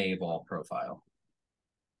high A ball profile.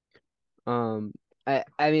 Um, I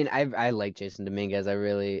mean I like Jason Dominguez. I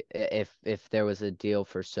really if there was a deal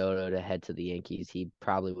for Soto to head to the Yankees, he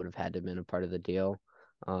probably would have had to have been a part of the deal.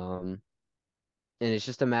 Um, and it's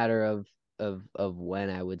just a matter of when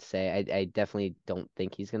I would say. I definitely don't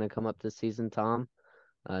think he's gonna come up this season, Tom.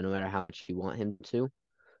 No matter how much you want him to.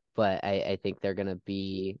 But I think they're gonna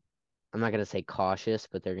be. I'm not gonna say cautious,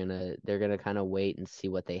 but they're gonna kind of wait and see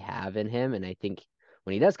what they have in him. And I think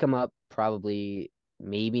when he does come up, probably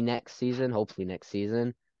maybe next season, hopefully next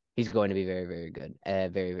season, he's going to be very, very good,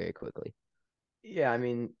 very, very quickly. Yeah, I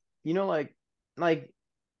mean, like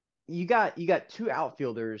you got two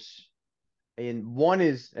outfielders, and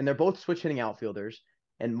they're both switch hitting outfielders,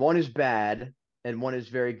 and one is bad, and one is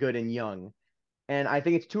very good and young. And I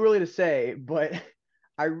think it's too early to say, but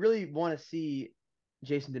I really want to see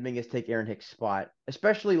Jason Dominguez take Aaron Hicks' spot,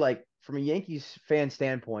 especially like from a Yankees fan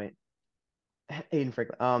standpoint. Aiden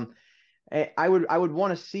Franklin. I would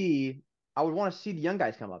want to see the young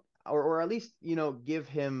guys come up, or at least give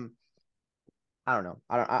him. I don't know.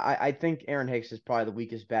 I think Aaron Hicks is probably the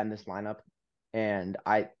weakest bat in this lineup, and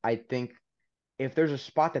I think if there's a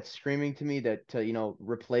spot that's screaming to me that to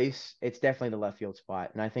replace, it's definitely the left field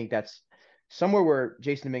spot, and I think that's somewhere where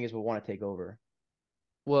Jason Dominguez will want to take over.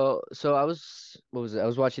 Well, so what was it? I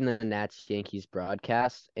was watching the Nats Yankees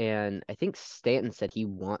broadcast, and I think Stanton said he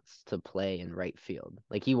wants to play in right field.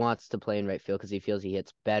 Like he wants to play in right field because he feels he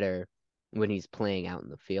hits better when he's playing out in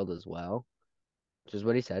the field as well, which is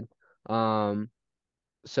what he said. Um,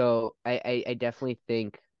 So I definitely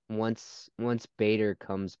think once Bader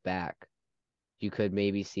comes back, you could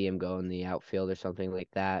maybe see him go in the outfield or something like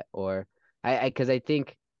that. Or because I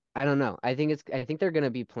think I don't know. I think they're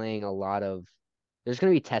gonna be playing a lot of there's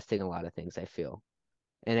gonna be testing a lot of things, I feel.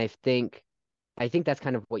 And I think that's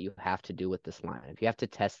kind of what you have to do with this lineup. You have to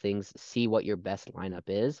test things, see what your best lineup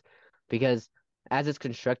is, because as it's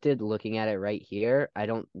constructed, looking at it right here, I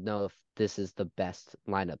don't know if this is the best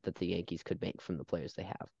lineup that the Yankees could make from the players they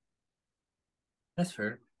have. That's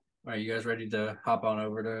fair. All right, you guys ready to hop on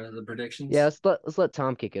over to the Yeah, predictions? let's let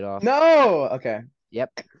Tom kick it off. No, okay,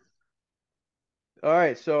 Yep. all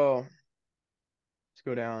right. So let's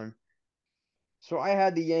go down. So I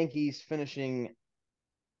had the Yankees finishing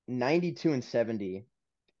 92 and 70.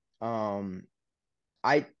 Um,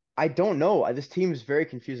 I I don't know. This team is very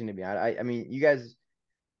confusing to me. I mean, you guys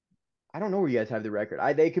I don't know where you guys have the record.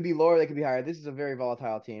 They could be lower, they could be higher. This is a very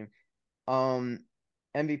volatile team.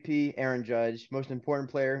 MVP Aaron Judge, most important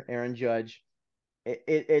player Aaron Judge.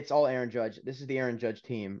 It's all Aaron Judge. This is the Aaron Judge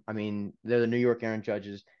team. I mean, they're the New York Aaron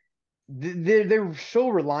Judges. They're so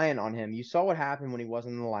reliant on him. You saw what happened when he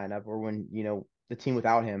wasn't in the lineup or when, the team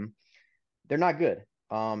without him. They're not good.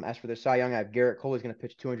 As for the Cy Young, I have Garrett Cole is going to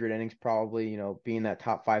pitch 200 innings probably, being that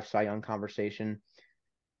top 5 Cy Young conversation.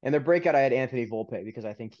 And their breakout, I had Anthony Volpe because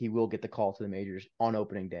I think he will get the call to the majors on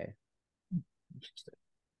opening day.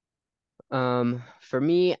 For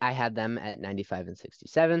me, I had them at 95 and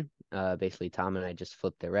 67. Basically, Tom and I just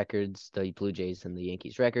flipped their records, the Blue Jays and the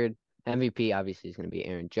Yankees record. MVP obviously is going to be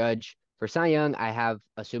Aaron Judge. For Cy Young, I have,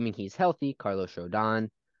 assuming he's healthy, Carlos Rodon.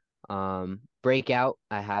 Breakout,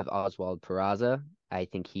 I have Oswald Peraza. I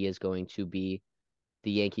think he is going to be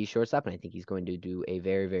the Yankees shortstop, and I think he's going to do a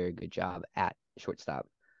very, very good job at shortstop.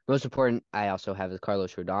 Most important, I also have is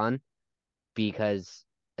Carlos Rodon because,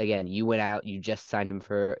 again, you went out, you just signed him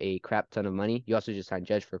for a crap ton of money. You also just signed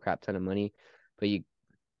Judge for a crap ton of money, but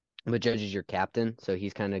Judge is your captain, so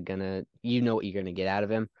he's kind of gonna, what you're gonna get out of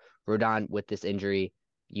him. Rodon, with this injury,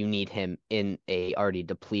 you need him in a already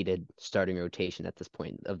depleted starting rotation at this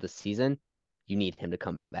point of the season. You need him to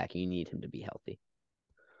come back. You need him to be healthy.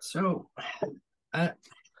 So,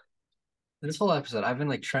 this whole episode, I've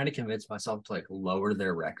been trying to convince myself to lower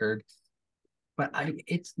their record, but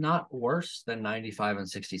it's not worse than 95 and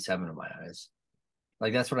 67 in my eyes.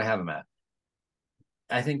 That's what I have them at.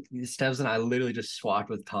 I think Steves and I literally just swapped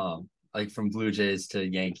with Tom, from Blue Jays to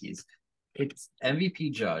Yankees. It's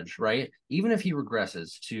MVP Judge, right? Even if he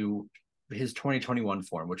regresses to his 2021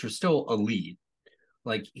 form, which was still elite,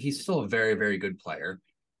 he's still a very, very good player.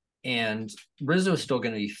 And Rizzo is still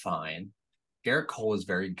going to be fine. Garrett Cole is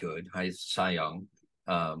very good. He's Cy Young.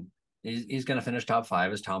 He's going to finish top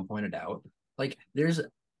 5, as Tom pointed out. There's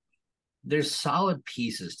solid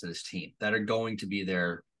pieces to this team that are going to be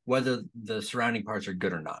there, whether the surrounding parts are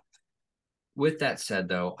good or not. With that said,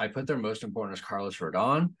 though, I put their most important as Carlos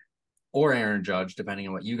Rodon or Aaron Judge, depending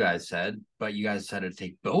on what you guys said. But you guys decided to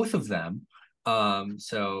take both of them.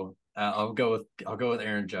 So I'll go with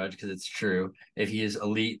Aaron Judge because it's true. If he is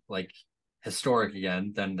elite, historic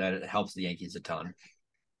again, then that helps the Yankees a ton.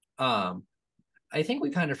 I think we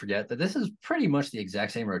kind of forget that this is pretty much the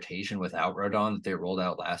exact same rotation without Rodon that they rolled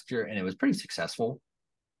out last year, and it was pretty successful.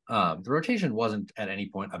 The rotation wasn't at any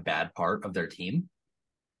point a bad part of their team.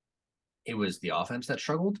 It was the offense that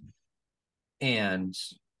struggled. And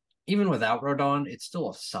even without Rodon, it's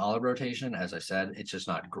still a solid rotation. As I said, it's just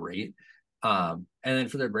not great. And then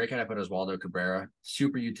for their breakout, I put Oswaldo Cabrera,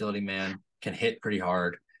 super utility man, can hit pretty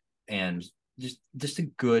hard, and just a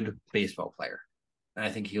good baseball player. And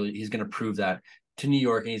I think he's going to prove that to New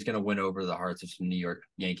York, and he's going to win over the hearts of some New York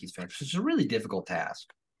Yankees fans, which is a really difficult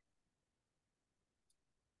task.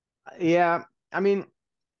 Yeah, I mean,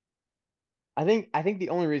 I think the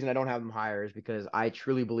only reason I don't have them higher is because I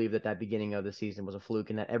truly believe that beginning of the season was a fluke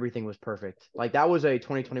and that everything was perfect. That was a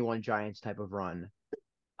 2021 Giants type of run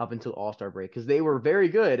up until All-Star break because they were very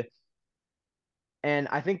good. And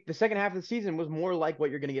I think the second half of the season was more like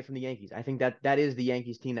what you're going to get from the Yankees. I think that is the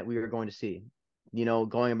Yankees team that we are going to see.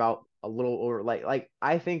 Going about a little or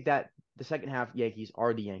I think that the second half Yankees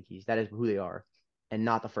are the Yankees. That is who they are, and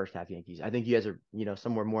not the first half Yankees. I think you guys are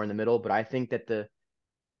somewhere more in the middle, but I think that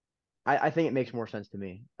I think it makes more sense to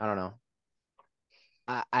me. I don't know.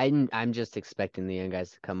 I'm just expecting the young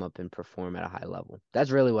guys to come up and perform at a high level.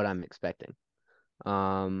 That's really what I'm expecting.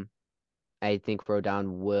 I think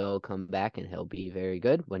Rodon will come back and he'll be very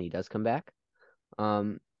good when he does come back.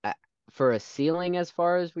 For a ceiling, as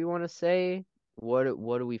far as we want to say, what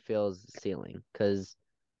do we feel is the ceiling? Because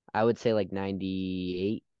I would say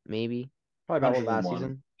 98, maybe. Probably about last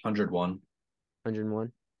season. 101.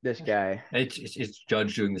 101. This guy. It's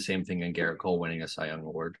Judge doing the same thing and Garrett Cole winning a Cy Young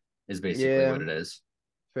award is basically what it is.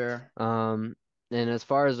 Fair. And as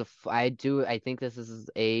far as I think this is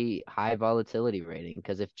a high volatility rating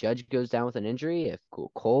because if Judge goes down with an injury, if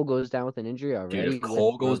Cole goes down with an injury already, dude, if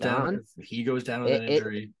Cole goes Rodon, down, if he goes down with an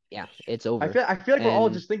injury, it's over. I feel like we're all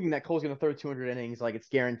just thinking that Cole's going to throw 200 innings, it's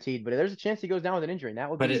guaranteed. But there's a chance he goes down with an injury, and that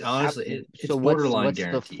would be. But honestly, it's so borderline what's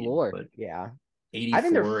guaranteed. The floor? But yeah, 84, I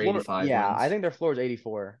think their floor, 85 yeah, wins. I think their floor is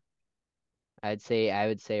 84. I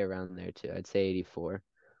would say around there too. I'd say 84.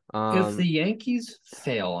 If the Yankees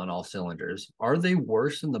fail on all cylinders, are they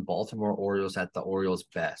worse than the Baltimore Orioles at the Orioles'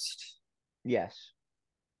 best? Yes.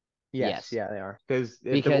 Yeah, they are. Because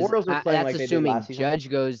the Orioles are playing that's they assuming did last season, Judge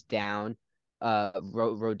goes down,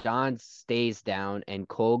 Rodon stays down, and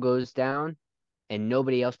Cole goes down, and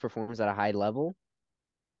nobody else performs at a high level,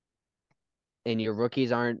 and your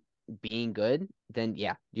rookies aren't being good, then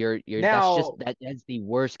yeah, you're Now, that's the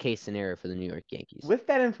worst case scenario for the New York Yankees. with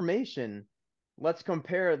that information, let's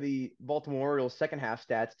compare the Baltimore Orioles second half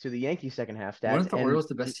stats to the Yankees second half stats, Weren't the and Orioles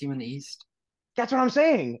the best team in the East? that's what I'm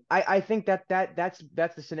saying. I think that's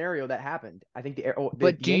the scenario that happened. I think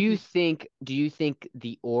But the Yankees. do you think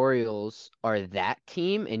the Orioles are that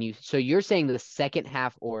team? And so you're saying the second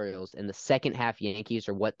half Orioles and the second half Yankees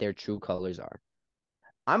are what their true colors are.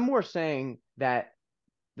 I'm more saying that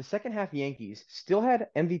the second half Yankees still had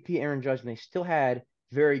MVP Aaron Judge and they still had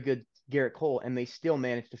very good Garrett Cole and they still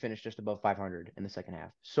managed to finish just above 500 in the second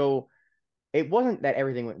half. So it wasn't that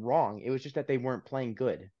everything went wrong. It was just that they weren't playing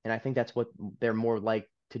good. And I think that's what they're more like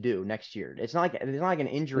to do next year. It's not like an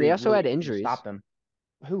They injury also really had is going to injuries. stop them.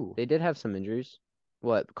 Who? They did have some injuries.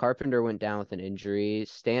 What? Carpenter went down with an injury.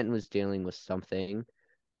 Stanton was dealing with something.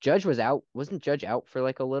 Judge was out. Wasn't Judge out for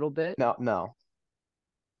like a little bit? No, no.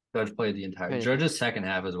 Judge played the entire. Trying to think. Judge's second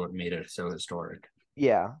half is what made it so historic.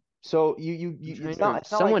 Yeah. So I'm trying to. it's not like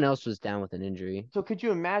Someone else was down with an injury. so could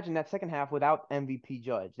you imagine that second half without MVP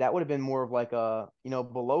Judge? That would have been more of like a,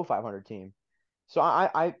 below 500 team. So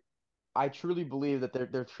I truly believe that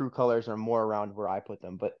their true colors are more around where I put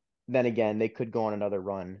them. But then again, they could go on another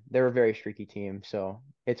run. They're a very streaky team, so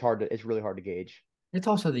it's really hard to gauge. It's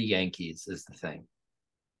also the Yankees is the thing.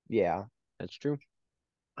 Yeah. That's true.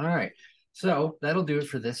 All right. So that'll do it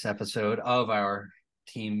for this episode of our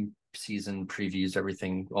team season previews,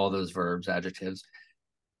 everything, all those verbs, adjectives.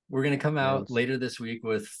 We're going to come out Nouns. later this week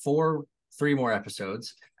with three more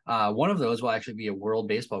episodes. One of those will actually be a World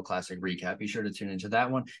Baseball Classic recap. Be sure to tune into that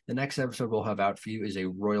one. The next episode we'll have out for you is a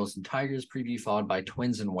Royals and Tigers preview, followed by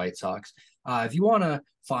Twins and White Sox. If you want to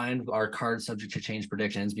find our card subject to change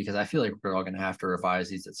predictions, because I feel like we're all going to have to revise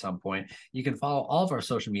these at some point, you can follow all of our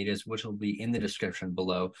social medias, which will be in the description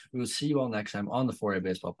below. We will see you all next time on the 4A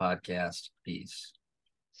Baseball Podcast. Peace.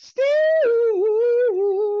 Still